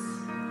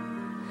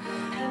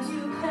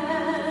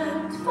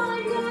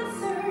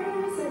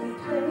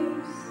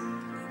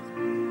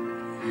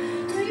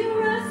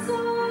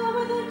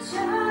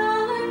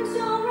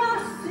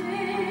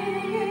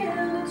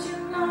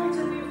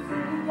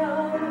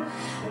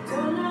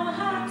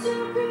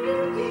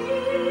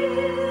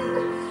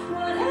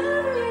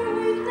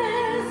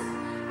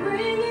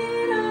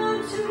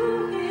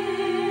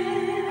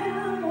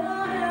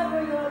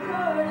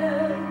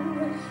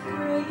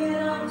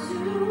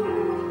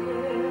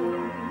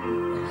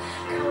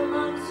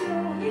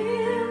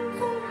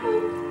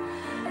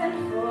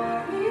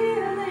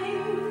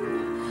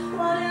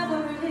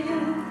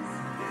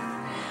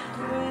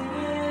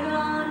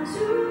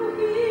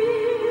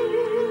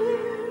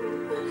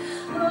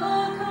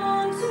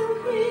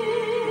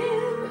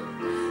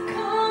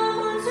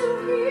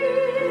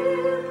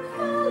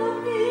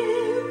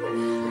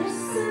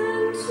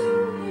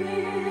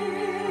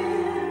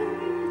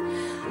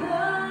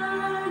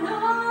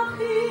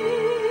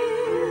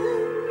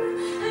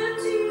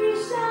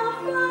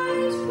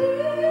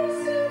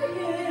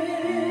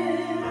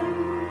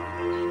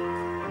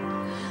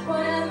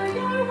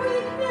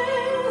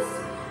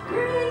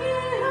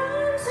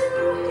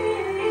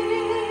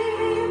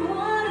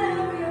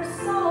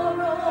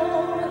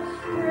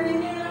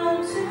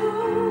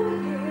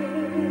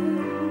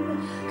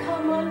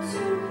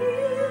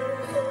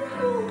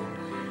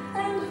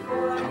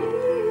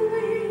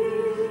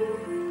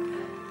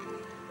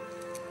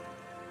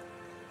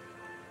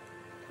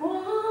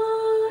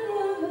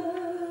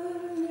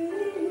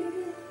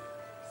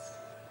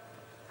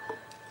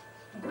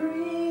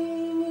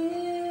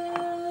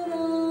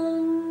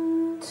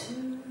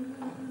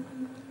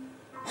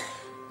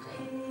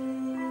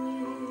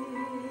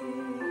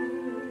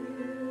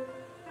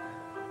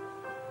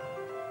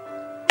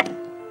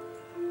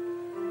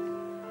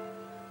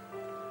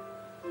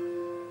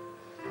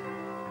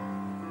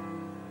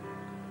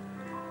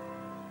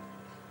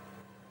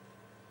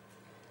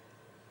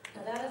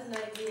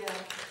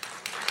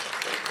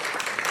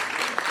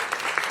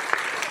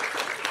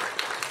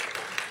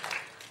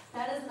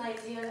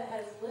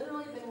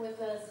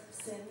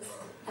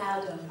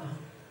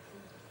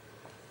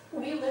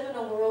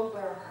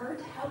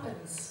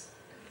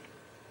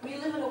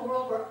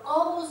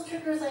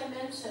triggers I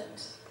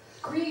mentioned,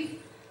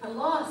 grief and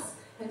loss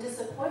and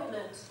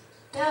disappointment,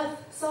 death,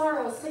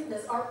 sorrow,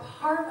 sickness, are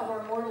part of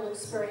our mortal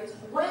experience.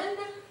 When,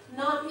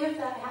 not if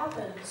that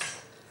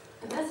happens,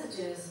 the message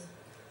is,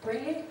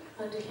 bring it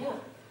unto Him.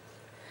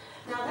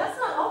 Now, that's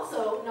not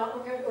also not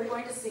what we're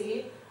going to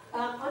see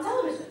on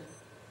television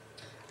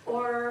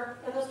or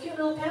in those cute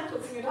little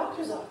pamphlets in your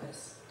doctor's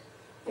office.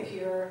 If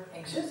you're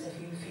anxious, if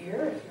you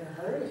fear, if you're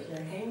hurt, if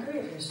you're angry,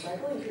 if you're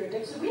struggling, if you're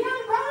addicted, we have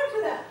a product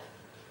for that.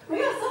 We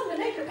got something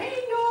to make your pain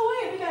go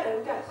away. We got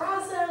to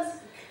process.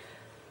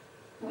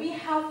 We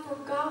have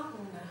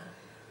forgotten,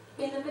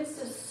 in the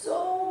midst of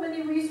so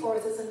many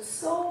resources and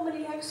so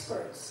many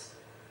experts,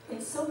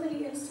 in so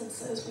many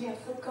instances, we have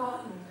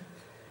forgotten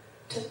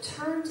to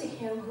turn to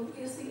Him who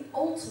is the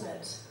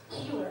ultimate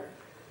healer,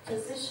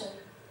 physician.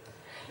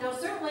 Now,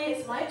 certainly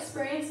it's my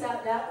experience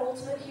that that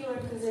ultimate healer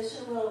and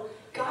physician will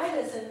guide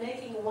us in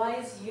making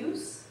wise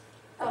use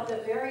of the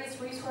various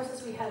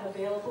resources we have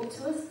available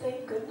to us,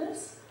 thank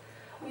goodness.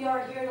 We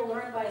are here to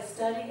learn by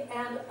study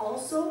and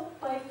also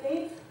by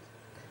faith.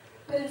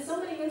 But in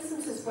so many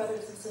instances,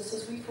 brothers and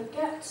sisters, we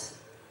forget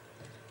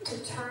to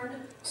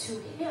turn to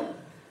Him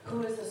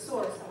who is the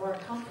source of our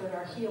comfort,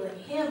 our healing.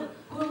 Him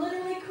who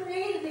literally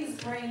created these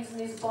brains and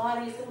these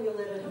bodies that we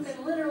live in, who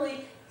can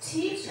literally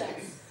teach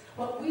us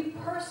what we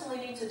personally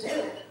need to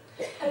do.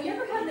 Have you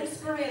ever had an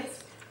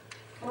experience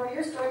where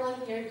you're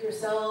struggling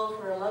yourself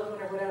or a loved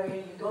one or whatever, and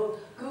you go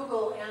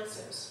Google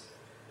answers?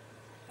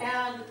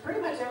 And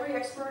pretty much every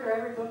expert or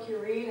every book you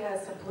read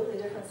has a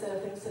completely different set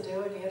of things to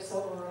do, and you get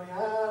so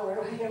overwhelmed, where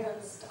do I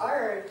even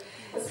start?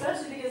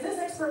 Especially because this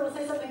expert will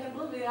say something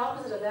completely the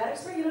opposite of that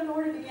expert. You don't know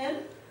where to begin.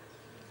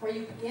 Where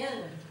you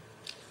begin,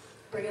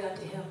 bring it up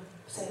to Him.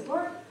 Say,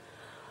 Lord,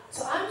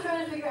 so I'm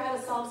trying to figure out how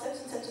to solve such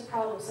and such a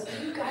problem, so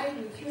can you guide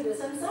me through this?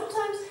 And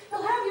sometimes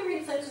He'll have you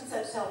read such and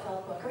such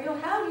self-help book, or He'll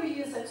have you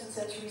use such and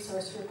such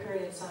resource for a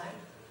period of time,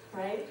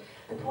 right?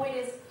 The point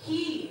is,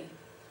 He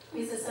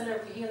is the center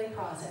of the healing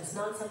process,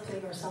 not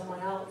something or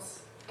someone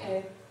else,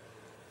 okay?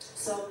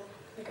 So,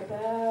 we go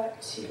back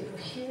to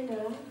here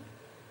now.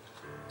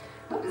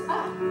 Oops,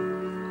 I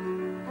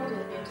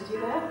didn't mean to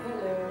do that.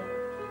 Hello.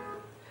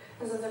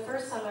 This is the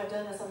first time I've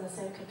done this on the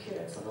same computer.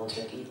 It's a little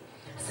tricky.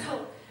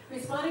 So,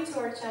 responding to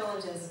our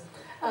challenges.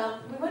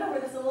 We went over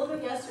this a little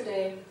bit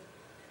yesterday.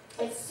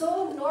 It's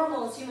so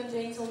normal as human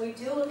beings when we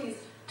deal with these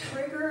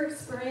trigger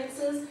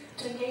experiences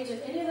to engage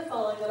in any of the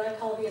following that I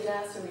call the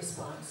ADASA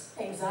response.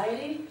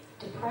 Anxiety,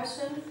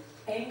 depression,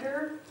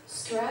 anger,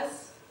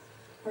 stress,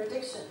 or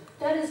addiction.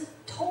 That is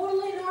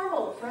totally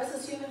normal for us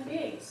as human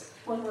beings.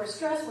 When we're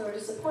stressed, when we're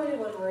disappointed,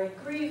 when we're in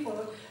grief,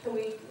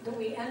 that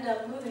we end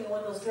up moving in one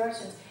of those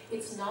directions.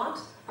 It's not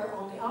our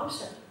only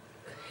option.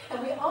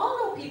 And we all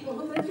know people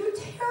who've been through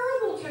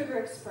terrible trigger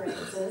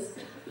experiences,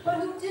 but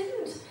who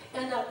didn't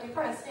end up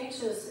depressed,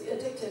 anxious,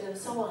 addicted, and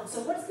so on.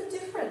 So what's the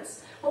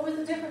difference? What was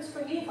the difference for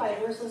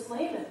Nephi versus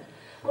Laman?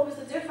 What was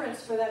the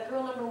difference for that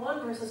girl number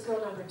 1 versus girl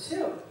number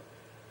 2?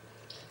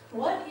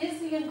 What is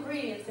the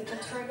ingredient that can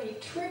turn a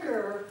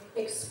trigger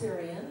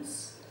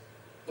experience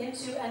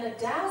into an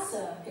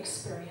ADASA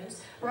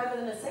experience rather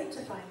than a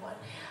sanctifying one?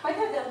 I've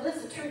had that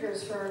list of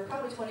triggers for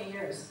probably 20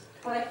 years.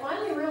 What I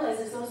finally realized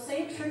is those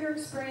same trigger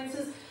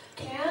experiences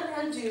can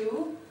and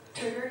do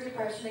trigger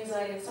depression,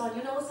 anxiety, and so on.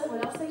 You know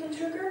what else they can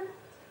trigger?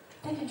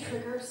 They can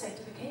trigger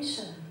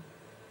sanctification.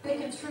 They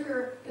can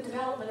trigger the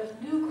development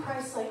of new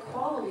Christ-like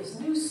qualities,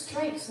 new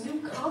strengths, new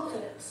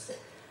confidence.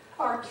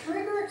 Our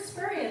trigger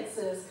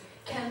experiences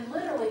can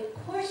literally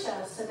push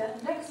us to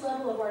that next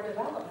level of our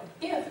development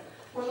if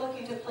we're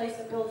looking to a place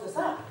that builds us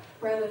up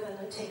rather than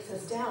that takes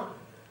us down.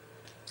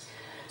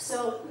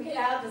 So we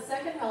add the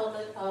second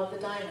element of the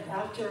diamond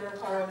after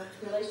our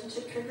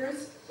relationship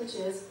triggers, which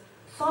is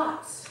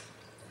thoughts.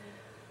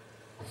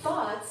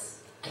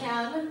 Thoughts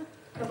can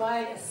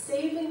provide a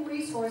saving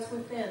resource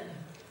within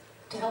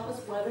to help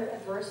us weather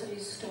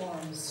adversity's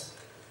storms.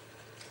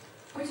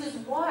 Which is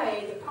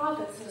why the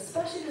prophets, and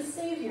especially the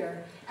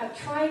Savior, have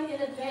tried in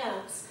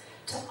advance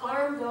to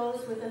arm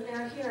those within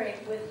their hearing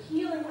with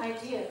healing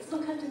ideas.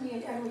 Look unto me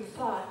in every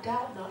thought,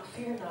 doubt not,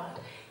 fear not,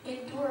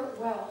 endure it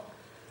well.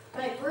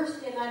 Thy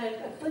adversity and thine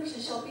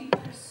affliction shall be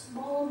but a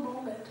small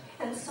moment,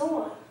 and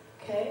so on.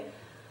 Okay?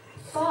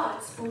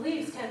 Thoughts,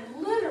 beliefs can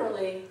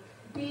literally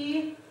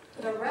be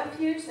the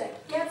refuge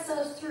that gets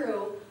us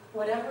through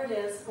whatever it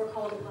is we're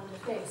called upon to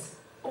face.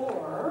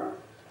 Or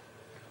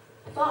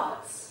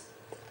thoughts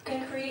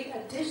can create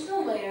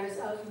additional layers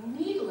of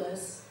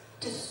needless,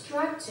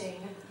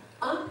 distracting,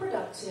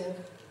 unproductive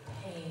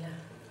pain.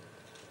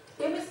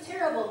 It was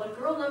terrible when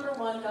girl number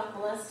 1 got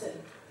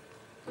molested.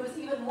 It was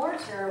even more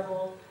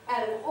terrible,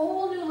 added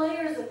whole new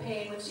layers of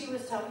pain when she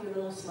was telling you,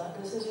 little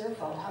slut, this is your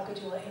fault. How could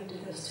you let him do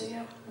this to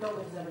you?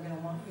 Nobody's ever going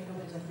to want you.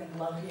 Nobody's ever going to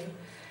love you.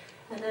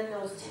 And then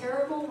those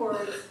terrible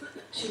words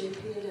she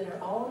repeated in her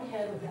own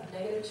head with that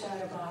negative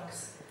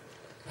chatterbox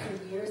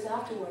for years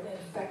afterward. It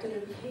affected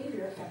her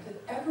behavior, affected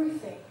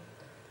everything.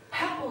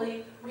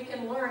 Happily, we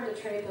can learn to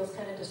trade those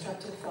kind of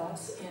destructive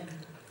thoughts in.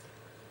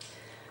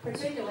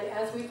 particularly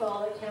as we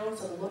follow that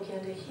counsel to look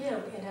into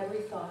Him in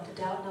every thought,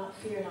 to doubt not,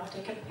 fear not,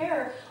 to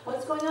compare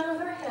what's going on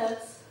with our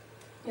heads,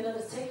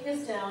 that's taking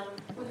us down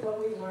with what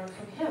we learned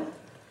from Him.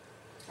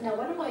 Now,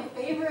 one of my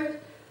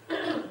favorite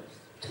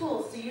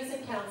tools to use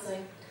in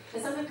counseling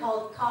is something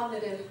called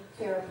cognitive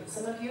therapy.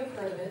 Some of you have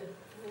heard of it.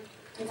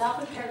 It's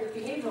often paired with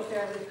behavioral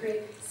therapy to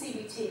create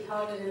CBT,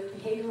 cognitive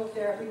behavioral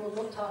therapy.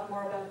 We'll talk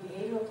more about the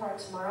behavioral part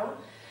tomorrow.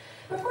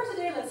 But for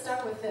today, let's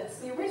start with this.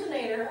 The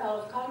originator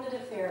of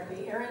cognitive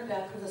therapy, Aaron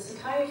Beck, was a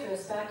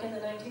psychiatrist back in the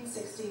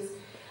 1960s,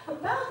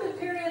 about the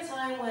period of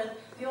time when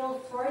the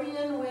old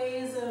Freudian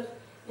ways of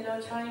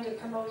trying to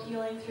promote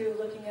healing through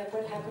looking at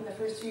what happened the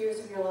first few years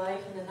of your life,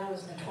 and then that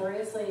was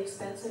notoriously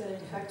expensive and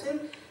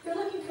ineffective. They're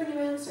looking for new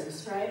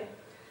answers, right?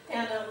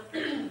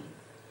 And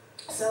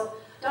so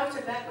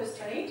Dr. Beck was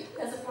trained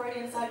as a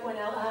Freudian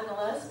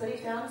psychoanalyst, but he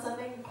found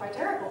something quite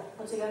terrible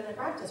once he got into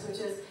practice, which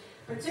is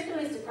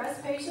particularly his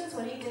depressed patients,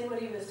 when he did what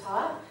he was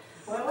taught,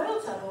 well, what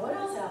else happened? What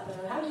else happened?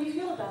 And how do you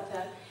feel about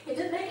that? It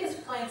didn't make his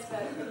clients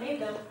better. It made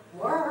them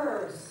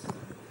worse.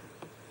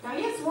 Now,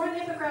 he had sworn the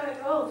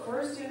Hippocratic Oath,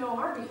 first do no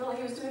harm. He felt like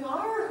he was doing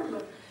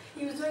harm.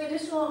 He was doing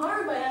additional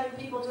harm by having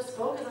people just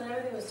focus on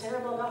everything that was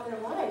terrible about their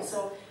lives.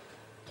 So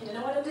he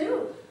didn't know what to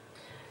do.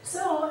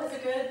 So, as a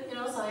good,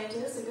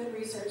 scientist, a good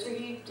researcher,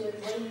 he did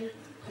what he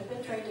had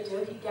been trained to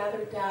do. He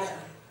gathered data.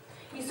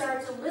 He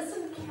started to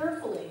listen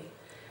carefully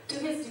to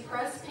his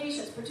depressed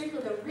patients,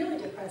 particularly the really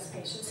depressed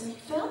patients, and he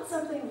found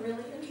something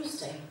really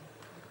interesting,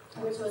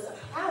 which was a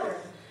pattern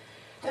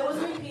that was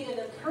repeated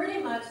in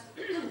pretty much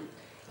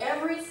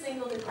every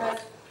single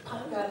depressed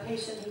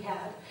patient he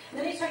had. And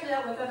then he checked it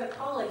out with other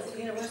colleagues at the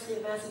University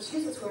of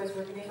Massachusetts where he was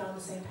working. They found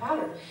the same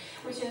pattern,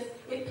 which is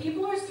if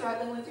people are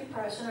struggling with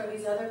depression or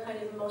these other kind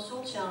of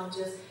emotional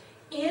challenges,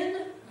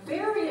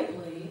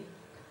 invariably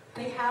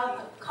they have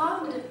a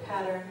cognitive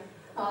pattern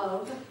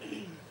of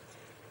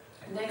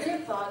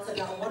negative thoughts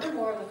about one or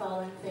more of the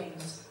following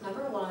things.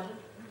 Number one,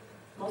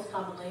 most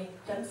commonly,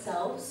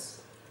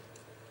 themselves.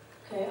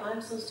 Okay,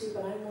 I'm so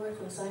stupid, I'm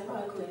worthless, I'm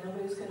ugly,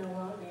 nobody's going to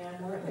want me,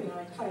 I'm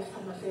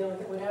a failure,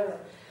 whatever.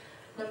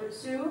 Number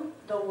two,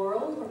 the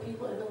world, or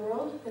people in the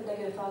world, the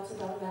negative thoughts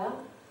about that.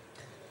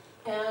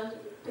 And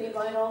they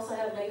might also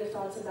have negative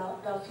thoughts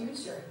about the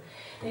future.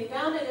 They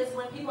found it is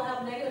when people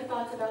have negative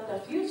thoughts about the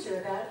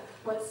future that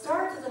what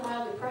starts as a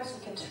mild depression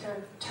can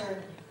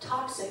turn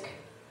toxic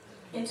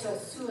into a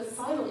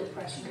suicidal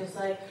depression. It's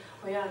like,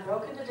 I'm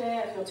broken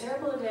today, I feel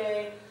terrible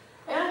today,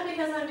 and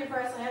because I'm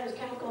depressed, I have this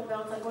chemical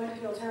imbalance, I'm going to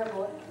feel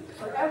terrible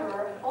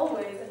forever and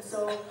always, and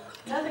so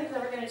nothing's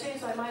ever going to change,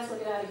 so I might as well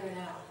get out of here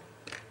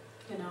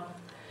now.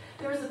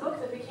 There was a book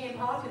that became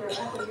popular a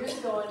couple of years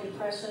ago on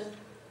depression.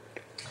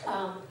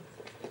 I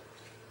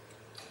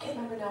can't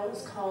remember now what it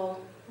was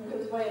called. It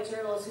was by a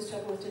journalist who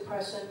struggled with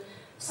depression.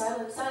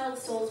 Silent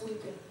Souls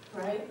Weeping,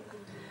 right?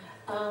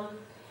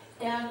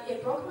 And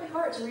it broke my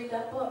heart to read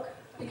that book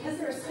because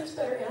there are such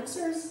better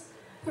answers.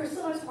 There's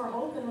so much more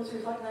hope than was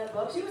reflected in that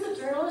book. She was a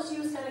journalist. She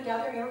was kind of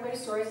gathering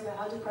everybody's stories about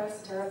how depressed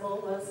and terrible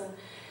it was.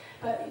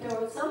 But there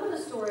were some of the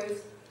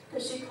stories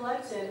that she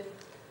collected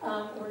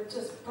were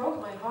just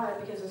broke my heart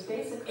because it was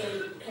basically,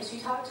 as she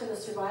talked to the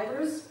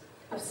survivors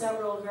of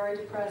several very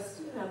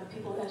depressed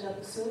people who ended up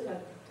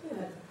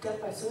in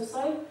death by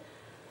suicide,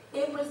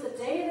 it was the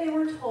day they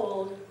were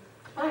told,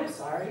 I'm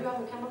sorry, you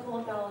have a chemical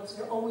imbalance,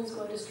 you're always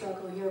going to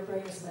struggle, your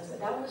brain is messed up.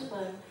 That was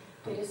when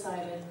they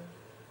decided,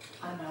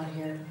 I'm out of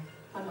here.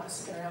 I'm not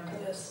sticking around for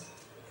this.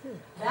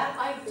 That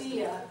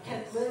idea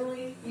can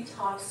literally be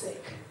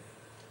toxic.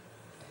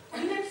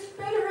 And there's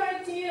better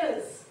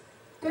ideas.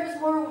 There's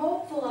more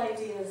hopeful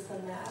ideas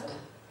than that.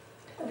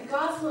 And the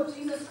gospel of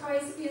Jesus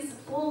Christ is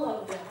full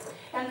of them.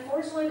 And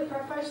fortunately, the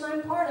profession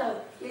I'm part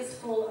of is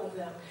full of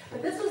them.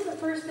 But this was the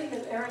first thing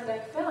that Aaron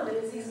Beck found.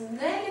 It is these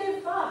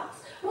negative thoughts.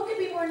 What could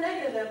be more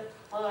negative than,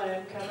 I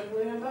am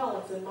chemically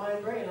imbalanced in my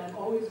brain. I'm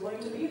always going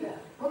to be that.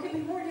 What could be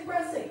more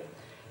depressing?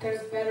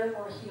 There's better,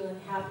 more healing,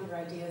 happier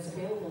ideas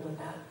available than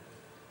that.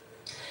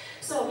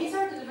 So he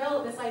started to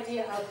develop this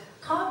idea of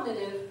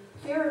cognitive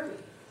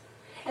therapy.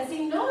 As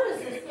he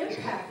noticed this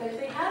impact, that if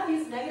they had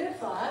these negative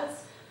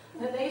thoughts,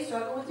 that they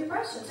struggle with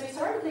depression. So he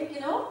started to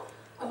think,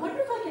 I wonder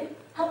if I could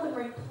help them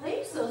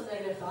replace those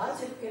negative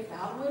thoughts if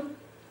that would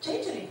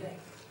change anything.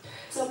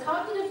 So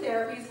cognitive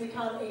therapy has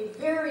become a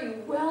very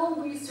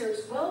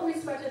well-researched,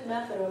 well-respected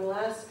method over the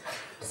last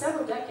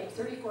several decades,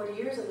 30, 40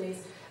 years at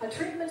least, a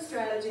treatment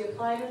strategy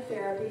applied in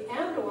therapy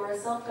and or a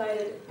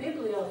self-guided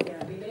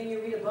bibliotherapy. Meaning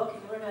you read a book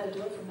and you learn how to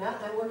do it from that.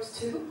 That works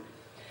too.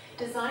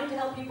 Designed to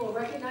help people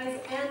recognize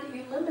and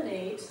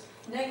eliminate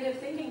negative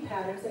thinking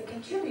patterns that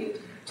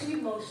contribute to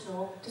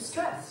emotional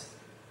distress.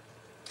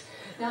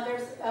 Now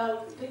there's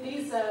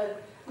these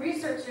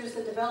researchers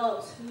that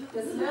developed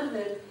this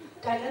method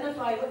to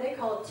identify what they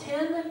call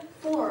 10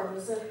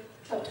 forms of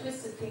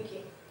twisted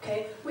thinking.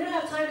 Okay, we don't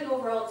have time to go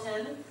over all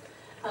 10.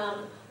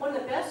 One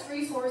of the best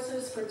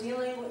resources for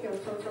dealing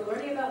with, for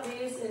learning about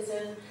these is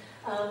in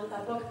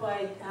a book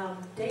by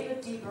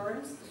David D.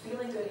 Burns, The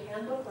Feeling Good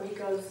Handbook, where he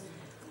goes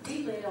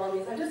deeply into all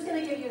these. I'm just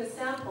going to give you a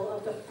sample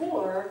of the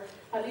 4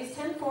 of these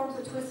 10 forms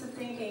of twisted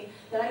thinking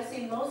that I've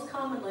seen most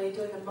commonly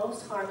doing the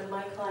most harm in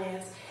my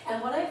clients,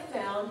 and what I've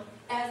found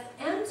as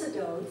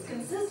antidotes,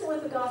 consistent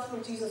with the gospel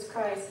of Jesus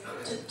Christ,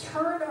 to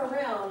turn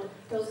around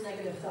those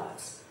negative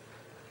thoughts.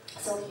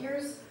 So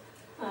here's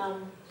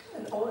a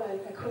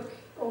quick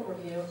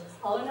overview.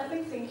 All or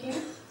nothing thinking,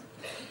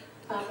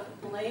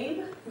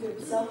 blame, either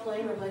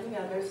self-blame or blaming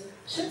others,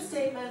 should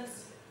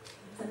statements,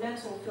 a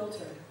mental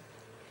filter.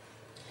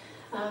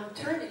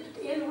 Turn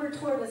inward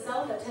toward the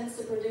self, that tends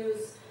to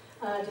produce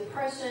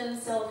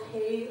depression,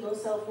 self-hate, low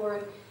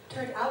self-worth.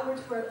 Turned outward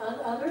toward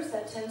others,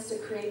 that tends to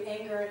create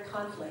anger and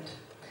conflict.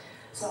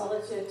 So I'll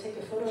let you take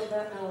a photo of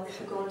that, and I'll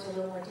go into a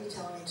little more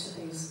detail on each of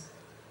these.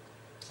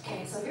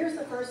 Okay, so here's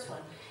the first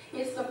one.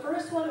 It's the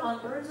first one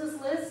on Burns'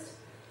 list.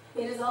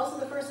 It is also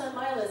the first on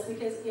my list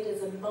because it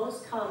is the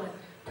most common,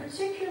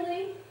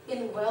 particularly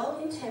in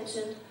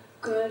well-intentioned,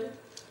 good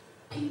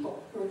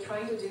people who are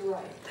trying to do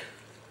right.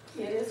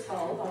 It is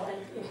called,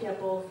 and if you have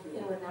both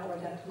inward and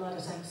outward, that a lot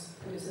of times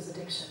produces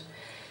addiction.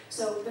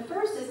 So the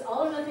first is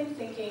all or nothing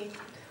thinking,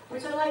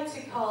 which I like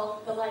to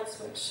call the light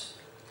switch.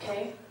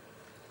 Okay?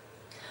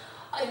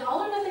 In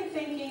all or nothing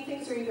thinking,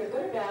 things are either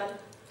good or bad,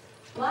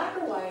 black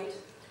or white,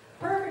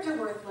 perfect or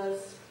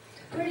worthless,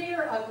 pretty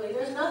or ugly.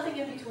 There's nothing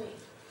in between,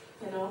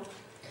 you know?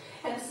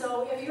 And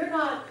so if you're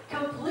not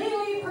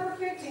completely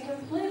perfect and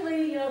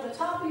completely, the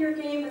top of your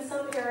game in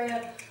some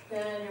area,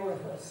 then you're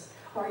worthless,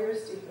 or you're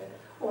stupid,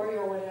 or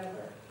you're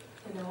whatever,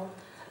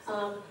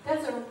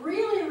 That's a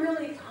really,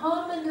 really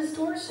common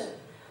distortion.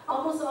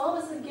 Almost all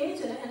of us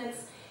engage in it, and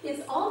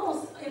it's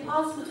almost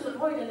impossible to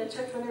avoid in a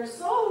church where there's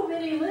so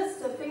many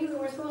lists of things that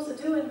we're supposed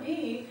to do and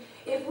be.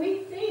 If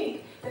we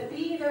think that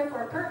be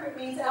therefore perfect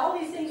means all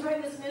these things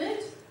right this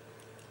minute,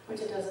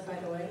 which it doesn't, by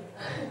the way,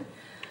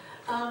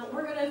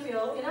 we're going to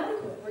feel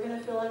inadequate. We're going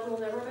to feel like we'll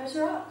never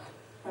measure up,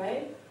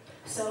 right?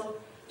 So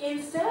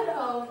instead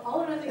of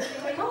all or nothing,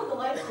 I call it the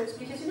light switch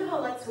because you know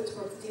how light switch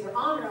works. It's either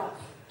on or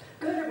off,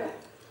 good or bad,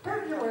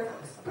 perfect or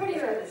worthless, pretty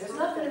or ugly. There's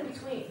nothing in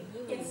between.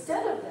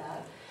 Instead of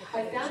that,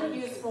 I found it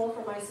useful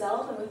for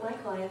myself and with my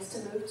clients to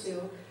move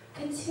to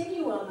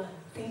continuum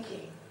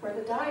thinking, or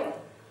the dial.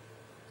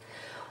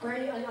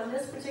 Where on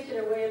this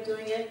particular way of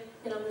doing it,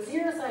 on the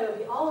 0 side would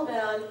be all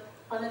bad,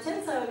 on the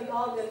 10 side would be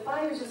all good,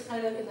 5 is just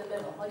kind of in the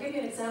middle. I'll give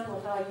you an example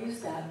of how I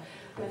used that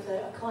with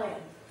a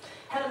client.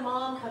 Had a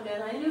mom come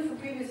in. I knew from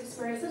previous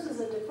experience this was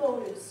a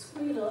devoted,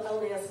 sweet little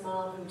LDS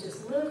mom who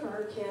just lived for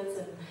her kids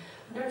and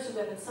nurtured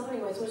them in so many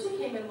ways. So she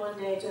came in one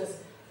day just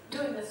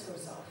doing this to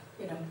herself,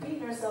 beating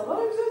herself. Oh, I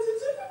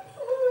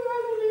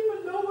don't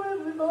even know why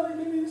my mother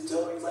gave me these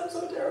children. I'm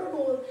so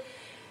terrible.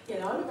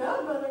 And, I'm a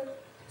bad mother.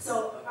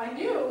 So I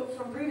knew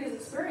from previous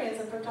experience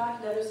and from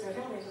talking to others in her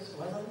family, it just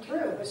wasn't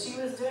true. But she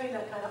was doing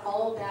that kind of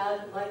all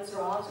bad lights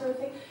are off sort of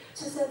thing.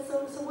 She said,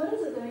 so what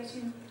is it that makes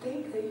you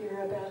think that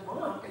you're a bad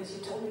mom? Because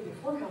you told me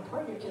before how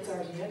important your kids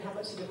are to you and how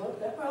much you devote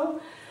that. Well,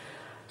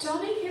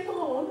 Johnny came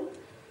home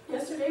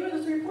yesterday with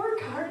his report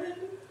card and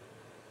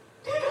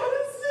he got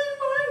a C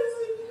minus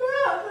in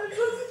math. I'm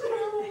such a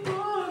terrible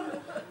mom.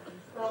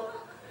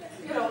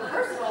 Well,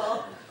 first of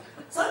all,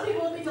 some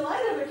people would be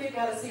delighted if you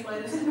got a C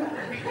minus in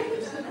math.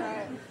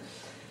 Right?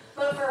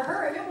 But for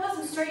her, if it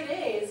wasn't straight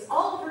A's,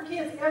 all of her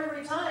kids,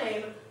 every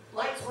time,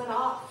 lights went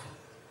off.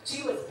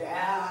 She was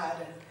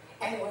bad,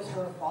 and it was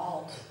her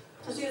fault.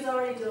 So she was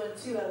already doing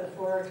 2 out of the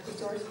 4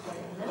 distortions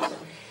I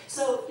mentioned.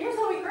 So here's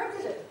how we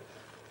corrected it.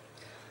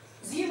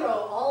 0,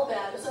 all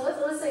bad. So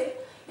let's say,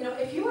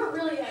 if you were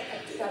really a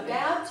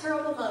bad,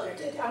 terrible mother,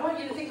 I want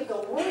you to think of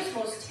the worst,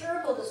 most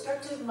terrible,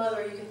 destructive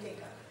mother you can think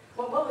of.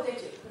 What would they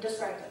do?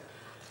 Describe it.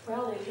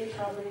 Well, they'd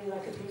probably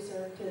abuse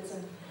their kids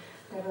and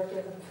never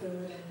give them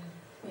food, and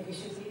maybe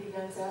shoot BB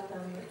guns at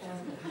them,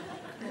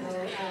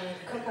 and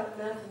cook up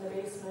meth in the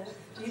basement.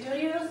 Do you do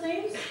any of those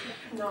things?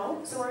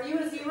 No. So are you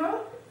a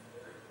 0?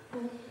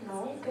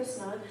 No, guess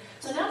not.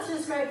 So now to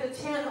describe the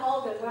 10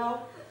 all good.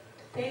 Well,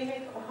 they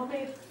make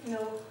homemade,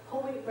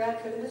 whole wheat bread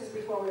for this is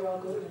before we were all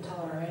gluten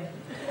intolerant, right?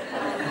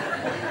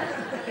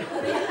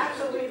 They had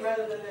actual wheat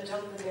rather than the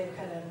junk that they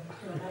kind of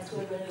messed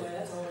with anyway.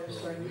 That's a whole other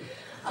story.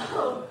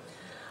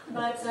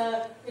 But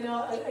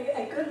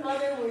a good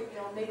mother would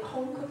make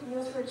home cooked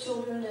meals for her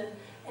children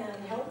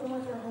and help them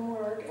with their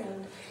homework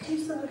and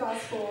teach them the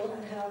gospel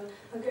and have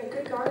a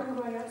good garden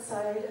going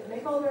outside and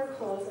make all their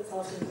clothes. That's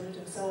also included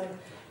in sewing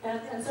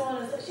and so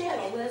on. And so she had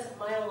a list a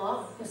mile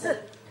long. I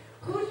said,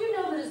 who do you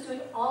know that is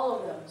doing all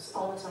of those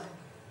all the time?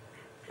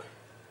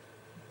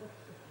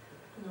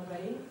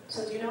 Nobody.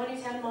 So do you know any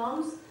 10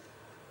 moms?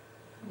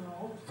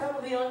 No.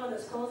 Probably the only one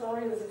that's close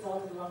already was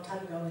exalted a long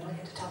time ago. We don't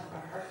get to talk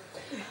about her.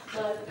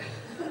 But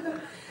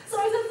so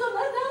I said, so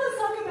now let's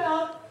talk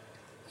about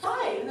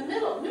 5 in the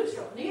middle,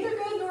 neutral, neither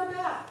good nor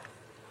bad.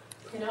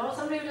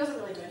 Somebody who doesn't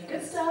really do any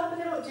good stuff, but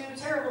they don't do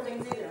terrible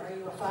things either. Are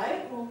you a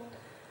 5? Well,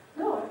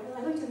 no,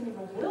 I like to be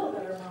a little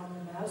better mom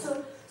than that.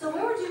 So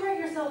where would you rate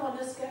yourself on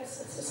this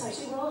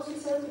society? Well, she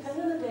said,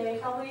 depending on the day,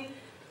 probably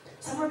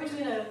somewhere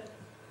between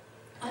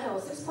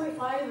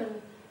 6.5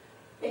 and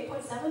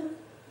 8.7.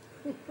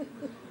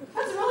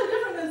 That's really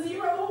different than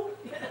 0.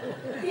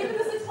 Even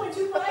the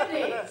 6.25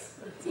 days.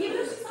 Even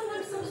if she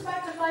sometimes comes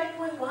back to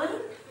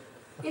 5.1,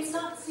 it's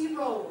not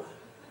 0.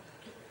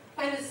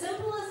 And as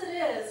simple as it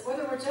is,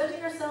 whether we're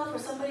judging ourselves or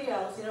somebody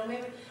else,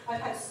 maybe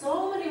I've had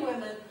so many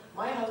women,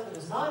 my husband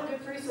is not a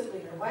good priesthood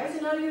leader. Why is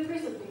he not a good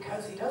priesthood?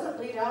 Because he doesn't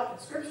lead out in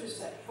scripture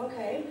study.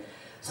 Okay.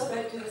 So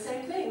I do the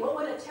same thing. What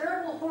would a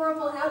terrible,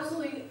 horrible,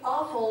 absolutely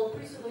awful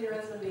priesthood leader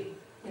husband be?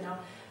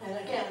 And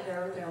again,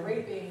 they're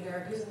raping,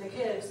 they're abusing the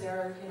kids,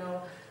 they're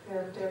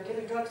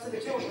giving drugs to the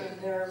children,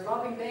 they're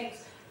robbing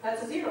banks.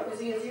 That's a 0. Is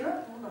he a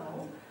 0? Oh,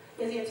 no.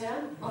 Is he a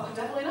 10? Oh,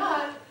 definitely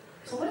not.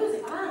 So what is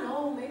he? I don't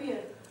know, maybe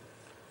a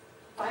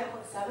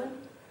 5.7?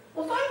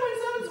 Well,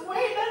 5.7 is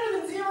way better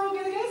than 0.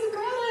 Give the guy some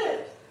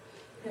credit.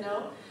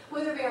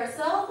 Whether it be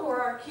ourselves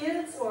or our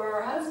kids or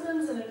our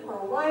husbands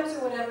or wives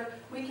or whatever,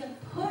 we can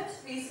put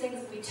these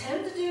things that we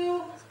tend to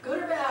do,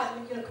 good or bad,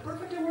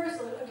 perfect or worse,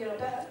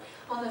 bad,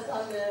 on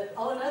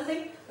another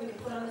thing, we can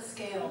put on the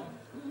scale.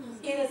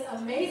 It is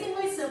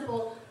amazingly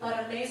simple,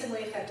 but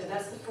amazingly effective.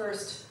 That's the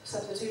first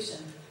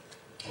substitution.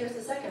 Here's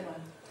the second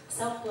one.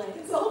 Self-blame.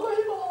 It's all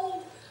my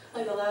fault,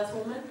 like the last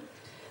woman.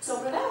 So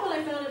for that one,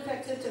 I found it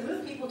effective to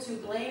move people to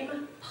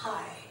blame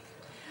pie.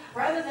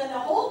 Rather than the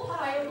whole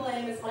pie of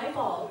blame is my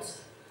fault,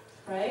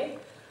 right?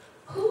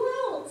 Who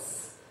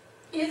else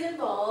is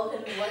involved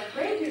in what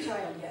grade your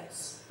child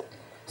gets?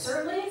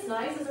 Certainly it's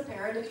nice as a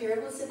parent if you're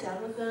able to sit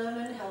down with them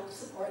and help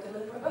support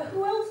them. But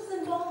who else is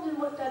involved in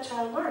what that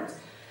child learns?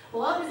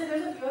 Well, obviously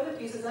there's a few other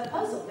pieces of that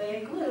puzzle.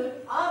 They include,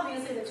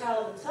 obviously, the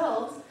child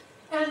themselves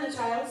and the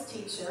child's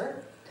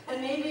teacher.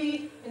 And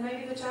maybe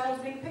the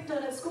child's being picked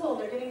on at school.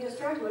 They're getting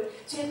distracted with it.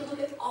 So you have to look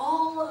at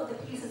all of the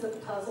pieces of the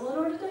puzzle in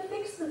order to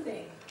fix the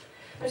thing.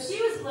 But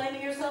she was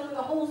blaming herself for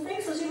the whole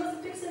thing, so she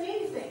wasn't fixing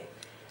anything.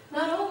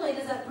 Not only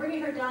does that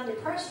bring her down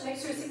depression,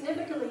 makes her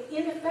significantly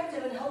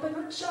ineffective in helping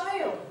her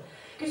child.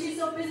 Because she's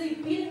so busy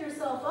beating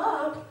herself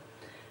up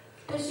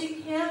that she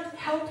can't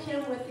help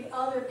him with the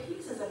other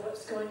pieces of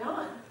what's going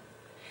on.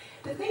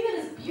 The thing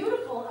that is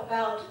beautiful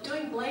about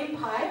doing blame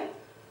pie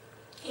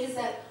is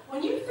that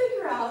when you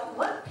figure out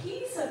what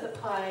piece of the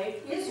pie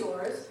is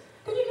yours,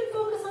 then you can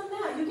focus on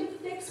that. You can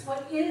fix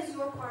what is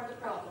your part of the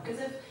problem.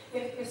 Because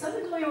if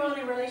something's going wrong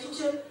in a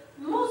relationship,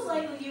 most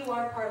likely you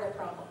are part of the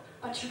problem.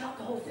 But you're not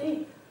the whole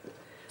thing.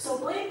 So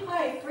blame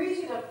pie frees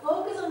you to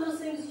focus on those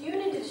things you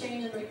need to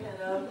change and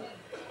repent of,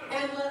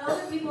 and let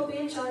other people be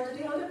in charge of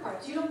the other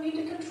parts. You don't need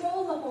to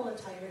control the whole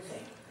entire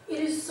thing. It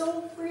is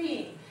so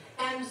freeing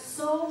and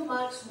so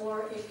much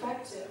more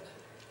effective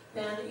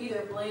than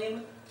either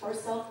blame or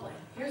self-blame.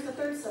 Here's the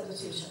third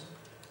substitution.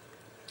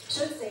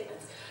 Should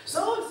statements.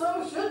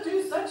 So-and-so should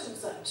do such and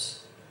such.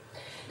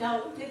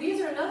 Now,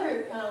 these are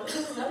this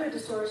is another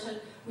distortion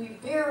we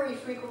very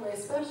frequently,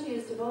 especially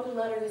as devoted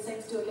Latter-day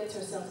Saints, do against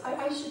ourselves.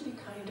 I should be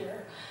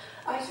kinder.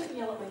 I shouldn't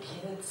yell at my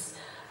kids.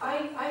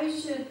 I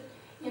should,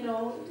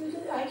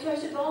 I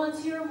should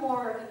volunteer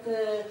more at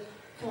the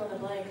fill in the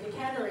blank, the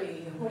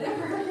cannery,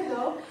 whatever,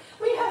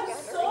 We have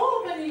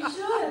so many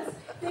shoulds,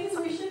 things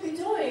we should be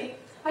doing.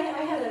 I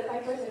attended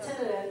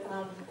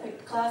a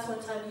class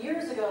one time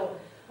years ago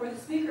where the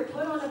speaker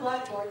put on a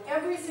blackboard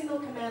every single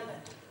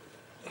commandment.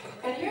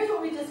 And here's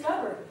what we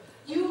discovered.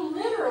 You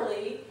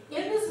literally,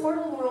 in this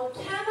mortal world,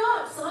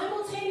 cannot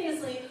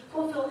simultaneously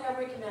fulfill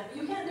every commandment.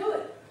 You can't do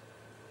it.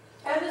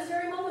 At this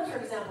very moment, for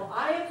example,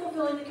 I am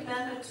fulfilling the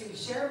commandment to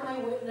share my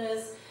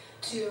witness,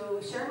 to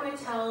share my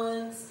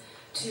talents,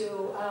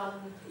 to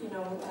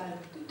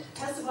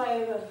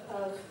testify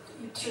of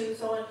truth,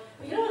 so on.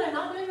 But you know what I'm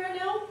not doing right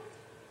now?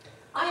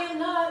 I am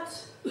not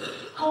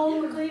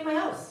home or cleaning my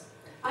house.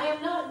 I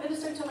am not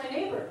ministering to my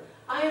neighbor.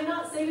 I am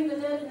not saving the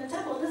dead in the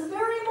temple at this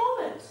very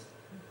moment.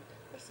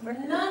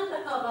 None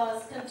of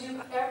us can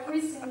do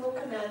every single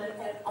commandment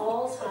at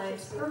all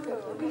times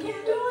perfectly. We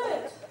can't do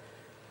it.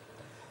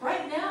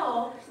 Right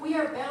now, we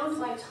are bound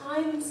by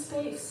time and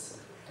space.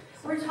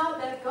 We're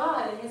taught that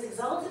God, in His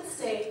exalted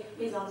state,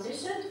 is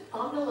omniscient,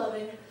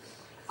 omniloving,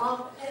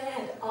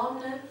 and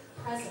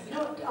omnipresent. You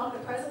know what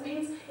omnipresent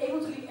means?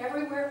 Able to be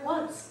everywhere at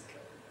once.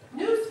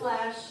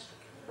 Newsflash,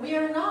 we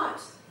are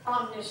not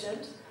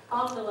omniscient,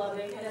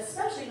 omniloving, and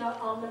especially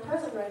not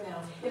omnipresent right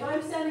now. If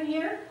I'm standing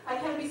here, I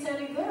can't be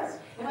standing there.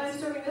 If I'm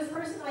serving this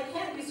person, I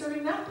can't be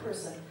serving that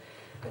person.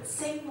 But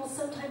Satan will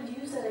sometimes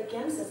use that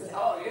against us.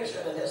 You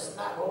should have this and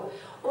that.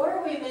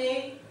 Or we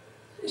may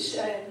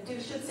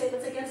should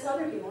statements against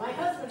other people. My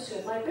husband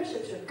should, my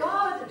bishop should,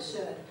 God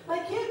should, my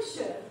kids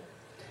should.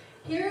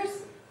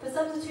 Here's the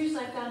substitution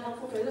I found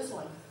helpful for this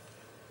one.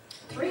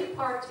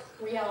 3-part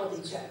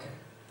reality check.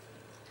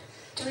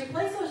 To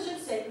replace those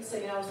should statements,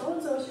 saying,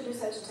 so-and-so should do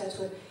such and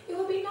such, it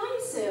would be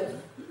nice if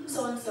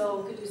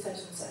so-and-so could do such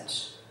and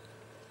such.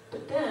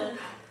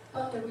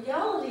 But the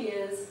reality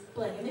is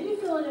blank. And then you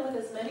fill it in with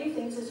as many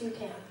things as you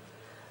can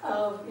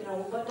of,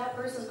 what that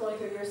person is going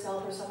through,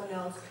 yourself or someone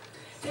else.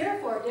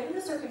 Therefore, given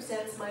the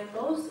circumstance, my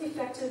most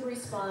effective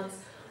response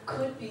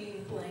could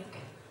be blank.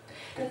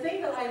 The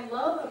thing that I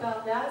love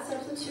about that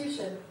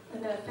substitution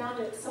and I've found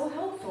it so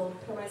helpful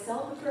for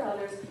myself and for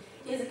others,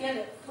 is again,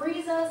 it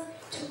frees us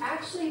to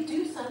actually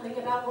do something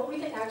about what we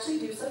can actually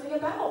do something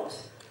about.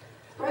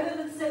 Rather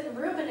than sit and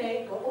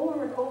ruminate and go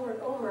over and over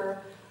and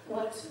over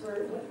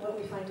what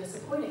we find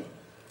disappointing.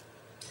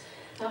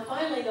 Now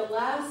finally, the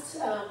last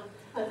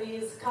of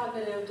these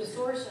cognitive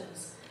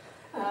distortions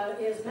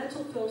is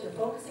mental filter,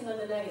 focusing on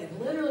the negative.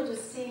 Literally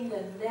just seeing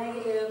the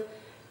negative,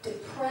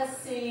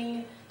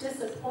 depressing,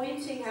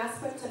 disappointing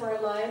aspects of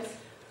our lives.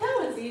 That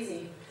one's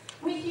easy.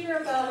 We hear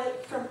about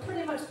it from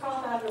pretty much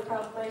problem after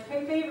problem. My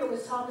favorite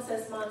was Thomas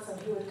S. Monson,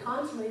 who would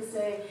constantly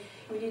say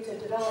we need to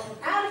develop an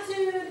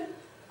attitude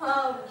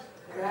of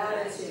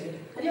gratitude.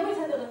 And he always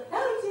had that little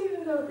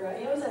attitude of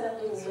gratitude. He always had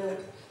that little lilt,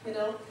 you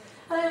know.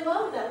 And I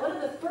love that. One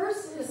of the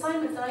first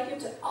assignments that I give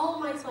to all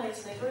of my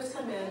clients when they first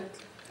come in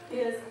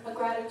is a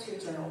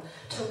gratitude journal.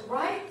 To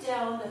write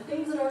down the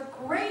things that are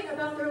great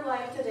about their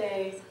life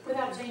today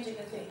without changing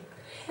a thing.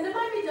 And it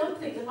might be dumb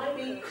things. It might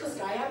be, the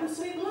sky happens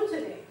to be blue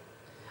today.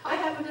 I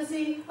happen to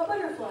see a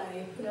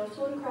butterfly,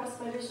 float across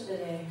my vision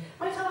today.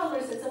 My toddler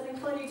said something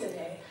funny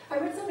today. I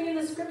read something in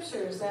the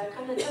scriptures that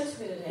kind of touched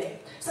me today.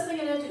 Something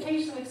an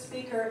education week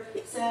speaker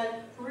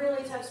said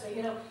really touched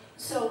me,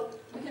 So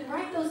we can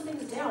write those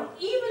things down,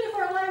 even if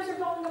our lives are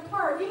falling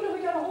apart, even if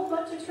we got a whole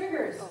bunch of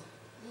triggers.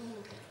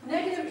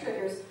 Negative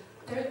triggers,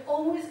 there's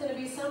always going to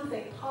be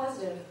something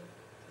positive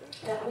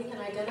that we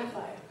can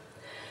identify.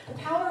 The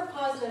power of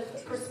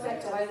positive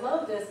perspective, I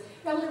love this.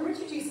 Elder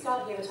Richard G.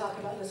 Scott gave a talk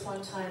about this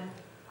one time.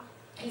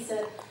 He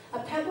said, a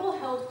pebble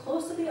held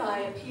close to the eye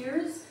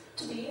appears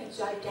to be a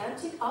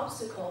gigantic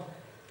obstacle.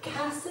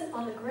 Cast it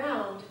on the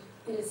ground,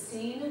 it is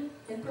seen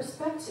in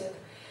perspective.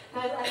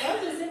 Now, I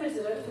love this image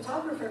that a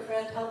photographer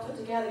friend helped put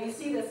together. You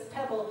see this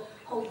pebble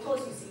hold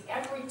close, you see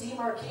every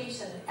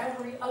demarcation,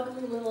 every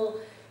ugly little,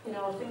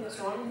 thing that's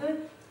wrong with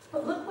it.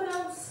 But look what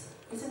else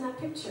is in that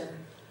picture.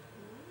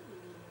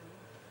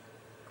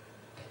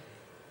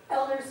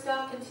 Elder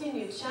Scott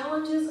continued,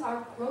 challenges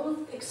are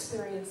growth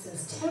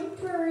experiences,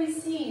 temporary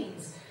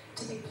scenes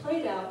to be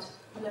played out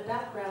in the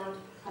background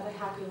of a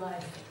happy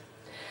life.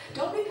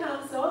 Don't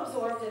become so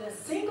absorbed in a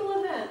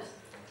single event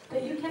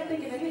that you can't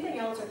think of anything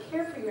else or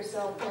care for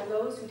yourself or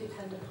those who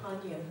depend upon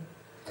you.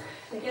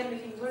 And again, we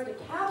can learn to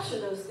capture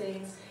those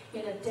things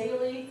in a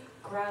daily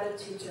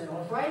gratitude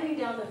journal, writing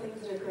down the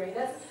things that are great.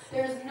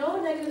 There's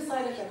no negative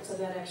side effects of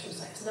that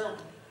exercise, none.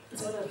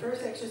 It's one of the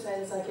first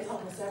exercises I give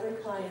almost every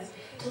client,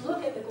 to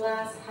look at the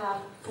glass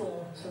half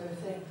full sort of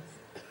thing.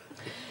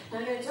 Now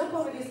I'm going to jump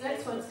over these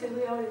next ones because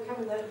we already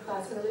covered that in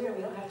class earlier and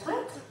we don't have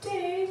time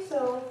today.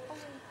 So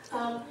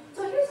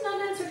here's an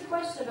unanswered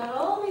question about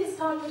all these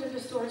cognitive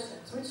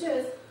distortions, which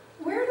is,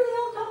 where do they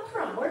all come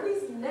from? Where do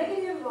these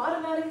negative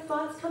automatic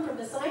thoughts come from?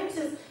 The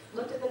scientists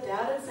looked at the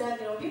data and said,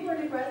 people are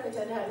depressed, they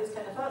tend to have these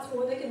kind of thoughts.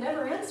 Well, what they can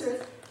never answer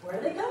is,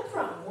 where do they come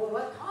from? Well,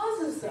 what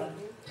causes them?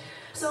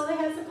 So they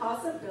had some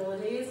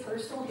possibilities,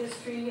 personal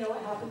history,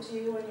 what happened to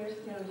you when you're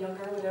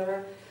younger,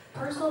 whatever.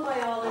 Personal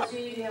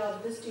biology, do you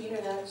have this gene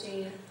or that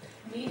gene?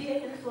 Media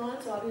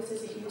influence, obviously,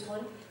 is a huge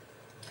one.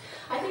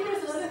 I think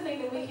there's another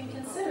thing that we can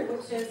consider,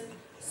 which is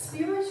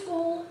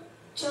spiritual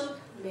junk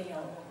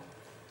mail.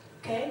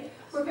 Okay?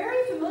 We're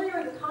very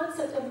familiar with the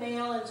concept of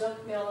mail and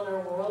junk mail in our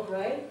world,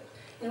 right?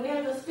 And we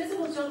have this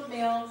physical junk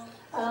mail,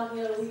 we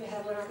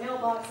have in our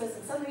mailboxes,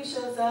 and somebody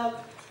shows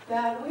up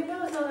that we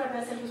know is not our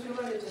message, because we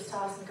learn to just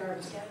toss in the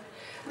garbage can.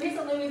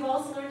 Recently, we've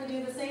also learned to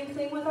do the same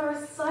thing with our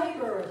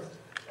cyber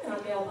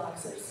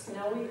mailboxes.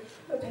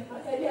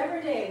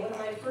 Every day, one of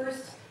my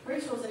first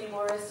rituals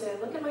anymore is to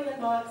look at my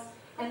inbox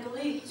and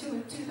delete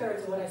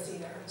two-thirds of what I see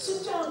there. It's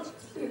just junk.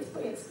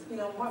 It's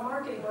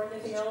marketing more than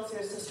anything else.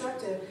 It's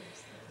destructive.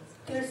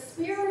 There's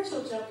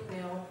spiritual junk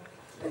mail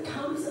that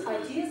comes,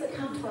 ideas that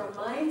come to our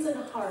minds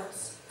and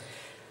hearts.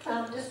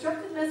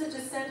 Destructive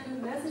messages sent,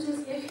 whose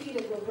messages, if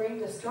heeded, will bring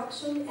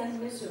destruction and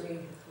misery.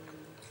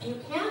 You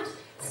can't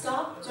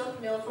stop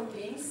junk mail from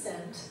being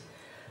sent,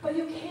 but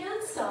you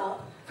can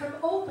stop from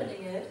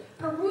opening it,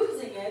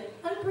 perusing it,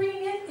 and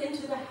bringing it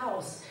into the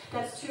house.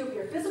 That's true of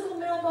your physical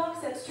mailbox,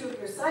 that's true of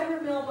your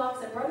cyber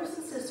mailbox, and brothers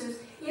and sisters,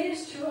 it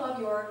is true of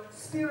your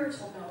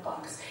spiritual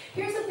mailbox.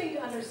 Here's the thing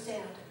to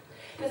understand.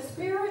 The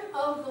Spirit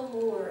of the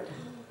Lord,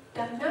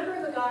 that member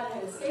of the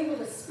Godhead, is able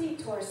to speak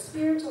to our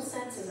spiritual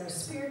senses, our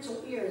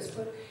spiritual ears,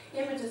 put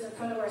images in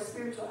front of our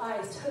spiritual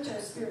eyes, touch our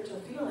spiritual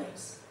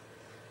feelings.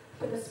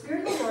 But the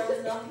Spirit of the Lord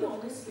is not the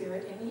only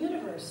spirit in the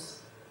universe.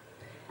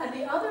 And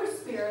the other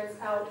spirits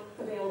out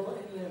available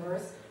in the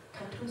universe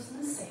come to us in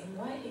the same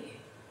way.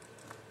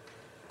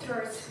 Through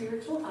our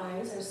spiritual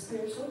eyes, our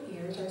spiritual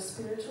ears, our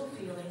spiritual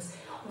feelings,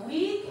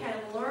 we can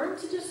learn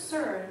to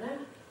discern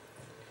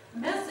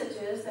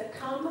messages that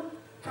come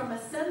from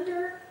a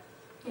sender,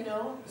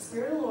 the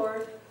Spirit of the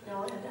Lord,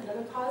 and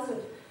other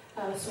positive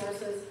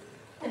sources,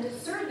 and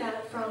discern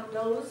that from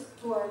those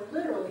who are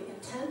literally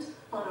intent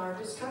on our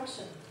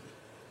destruction.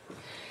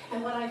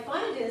 And what I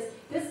find is,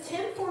 this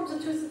 10 forms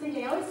of twisted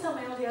thinking, I always tell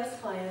my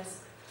LDS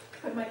clients,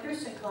 or my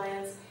Christian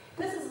clients,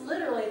 this is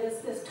literally,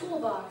 this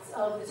toolbox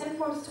of the 10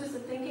 forms of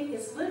twisted thinking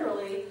is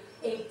literally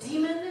a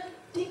demon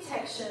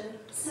detection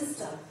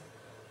system.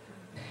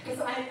 Because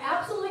I am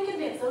absolutely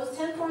convinced those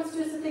 10 foreign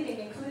students of thinking,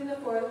 including the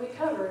 4 that we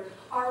covered,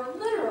 are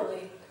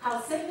literally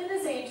how Satan and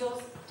his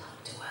angels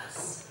talk to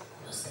us.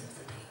 Those things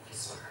that they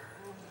whisper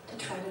to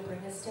try to bring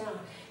us down.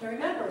 Now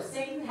remember,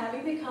 Satan,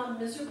 having become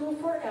miserable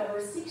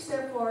forever, seeks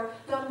therefore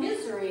the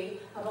misery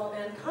of all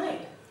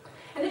mankind.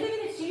 And if he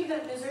can achieve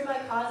that misery by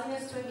causing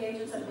us to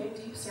engage in some big,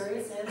 deep,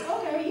 serious sins,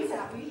 okay, he's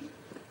happy.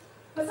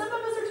 But some of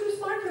us are too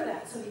smart for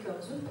that, so he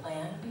goes with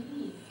Plan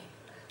B.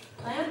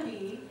 Plan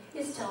B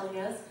is telling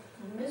us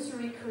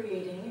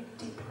misery-creating,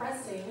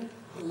 depressing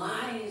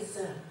lies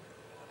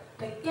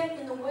that get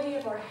in the way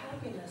of our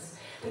happiness,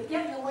 that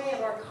get in the way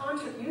of our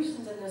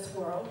contributions in this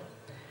world.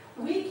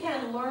 We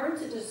can learn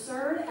to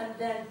discern and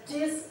then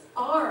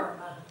disarm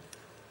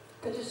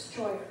the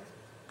destroyer,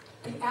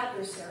 the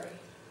adversary,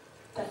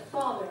 the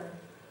father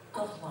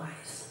of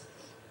lies.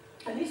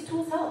 And these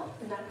tools help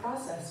in that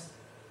process.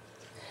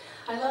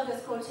 I love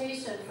this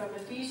quotation from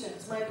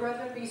Ephesians. My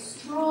brethren, be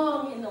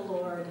strong in the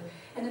Lord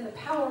and in the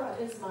power of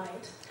his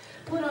might.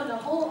 Put on the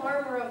whole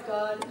armor of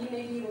God, ye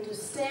may be able to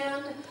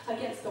stand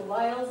against the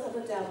wiles of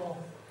the devil,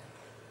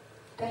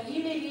 that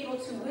ye may be able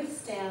to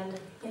withstand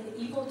in the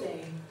evil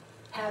day,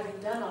 having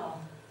done all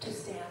to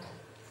stand.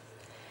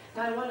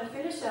 Now I want to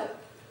finish up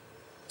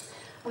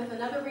with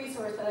another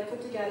resource that I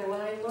put together when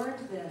I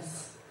learned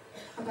this,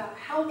 about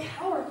how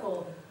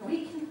powerful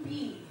we can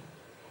be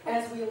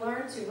as we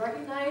learn to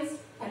recognize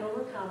and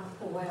overcome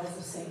the wiles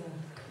of Satan,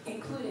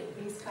 including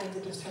these kinds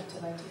of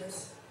destructive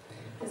ideas.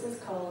 This is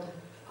called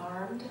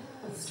Armed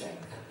with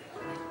Strength.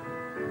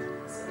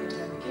 So we do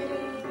the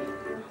beginning.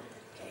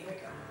 Okay, here we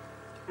go.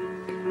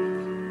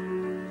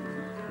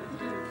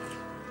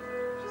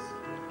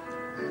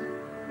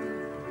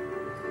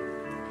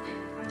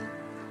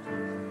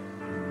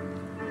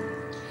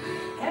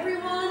 Every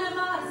one of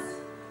us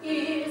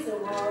is a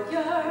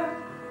warrior.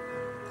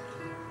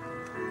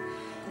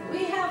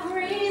 We have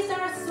raised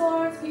our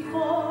swords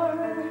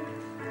before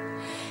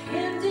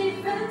in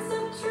defense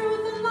of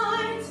truth and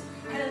light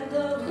and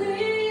of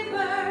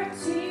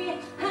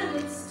liberty, and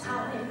it's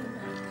time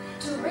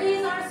to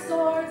raise our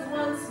swords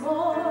once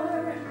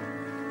more,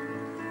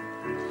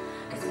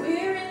 'cause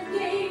we're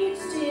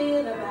engaged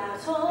in a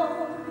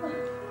battle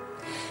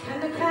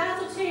and the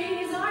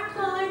casualties are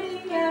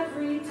climbing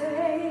every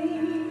day.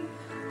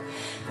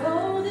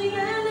 Though the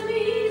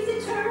enemy's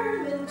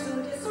determined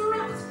to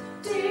disrupt,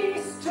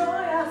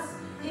 destroy us,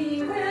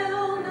 he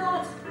will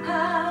not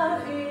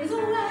have his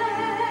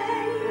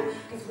way,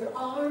 'cause we're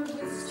armed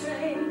with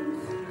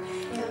strength,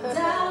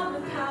 endowed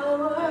with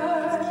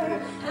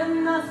power,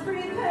 and thus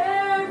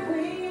prepared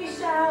we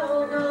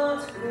shall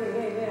not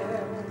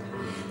fear.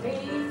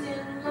 Bathed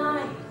in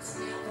light,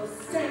 we'll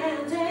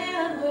stand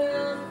and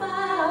we'll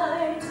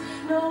fight,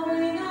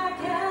 knowing our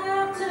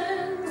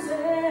captain's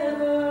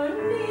ever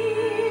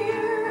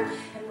near,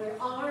 and we're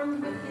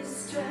armed with his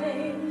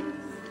strength.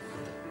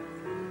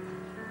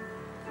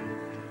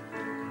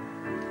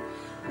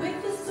 With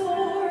the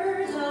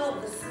sword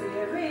of the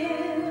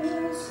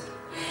Spirit,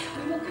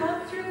 we will come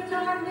through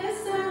darkness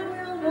and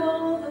we'll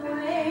know the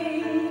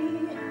way.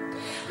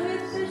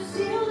 With the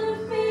shield of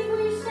faith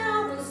we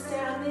shall withstand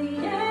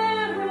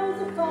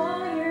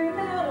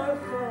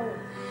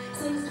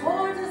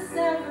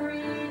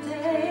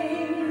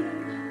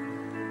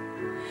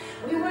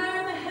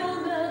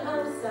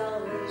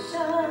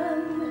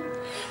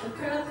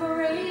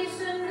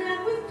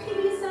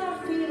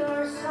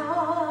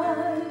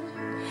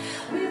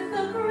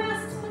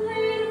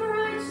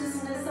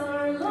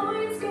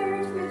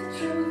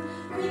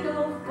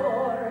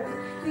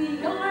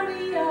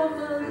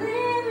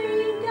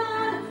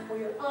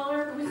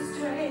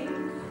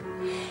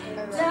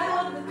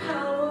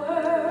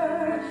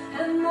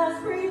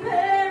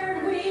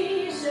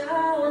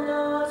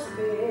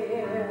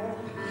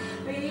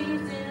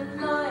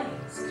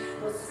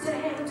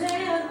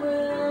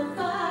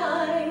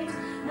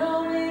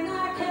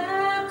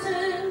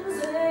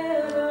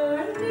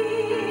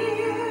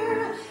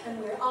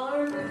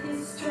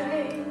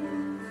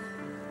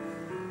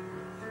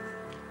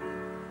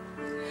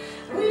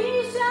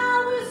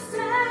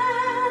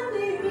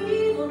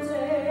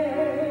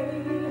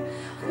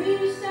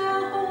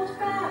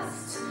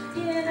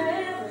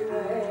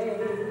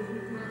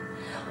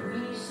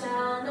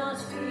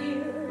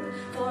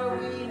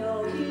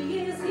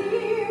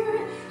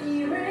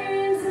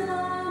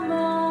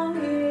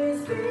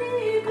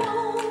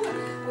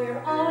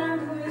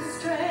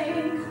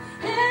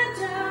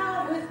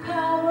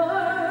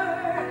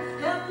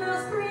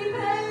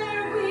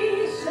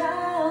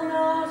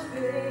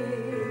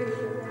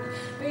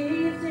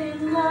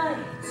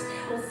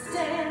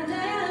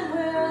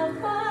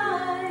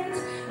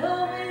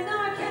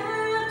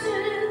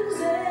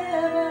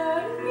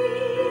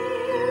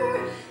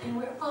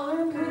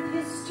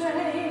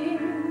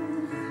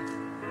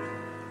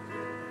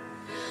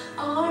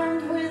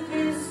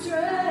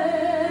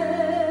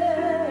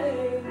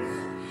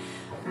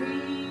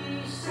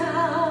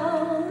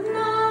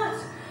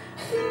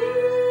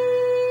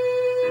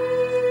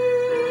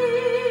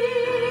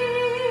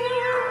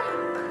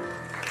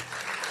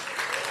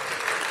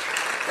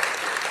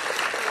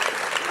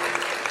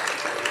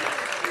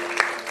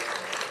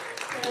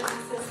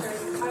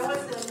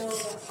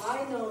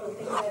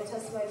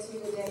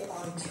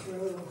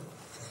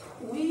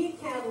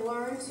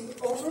learn to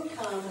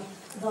overcome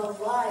the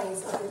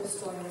lies of the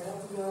destroyer, that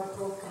we are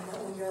broken,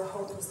 that we are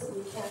hopeless, that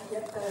we can't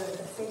get better,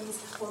 that things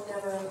will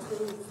never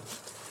improve.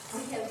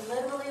 We can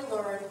literally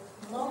learn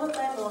moment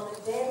by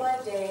moment, day by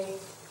day,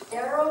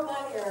 arrow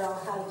by arrow,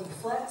 how to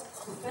deflect,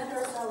 defend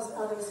ourselves and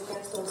others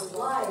against those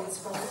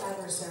lies from the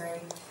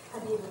adversary,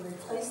 and even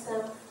replace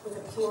them with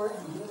a pure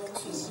and healing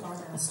truth from our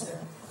Master.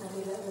 And I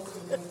leave that with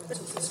you in the name of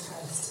Jesus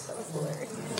Christ.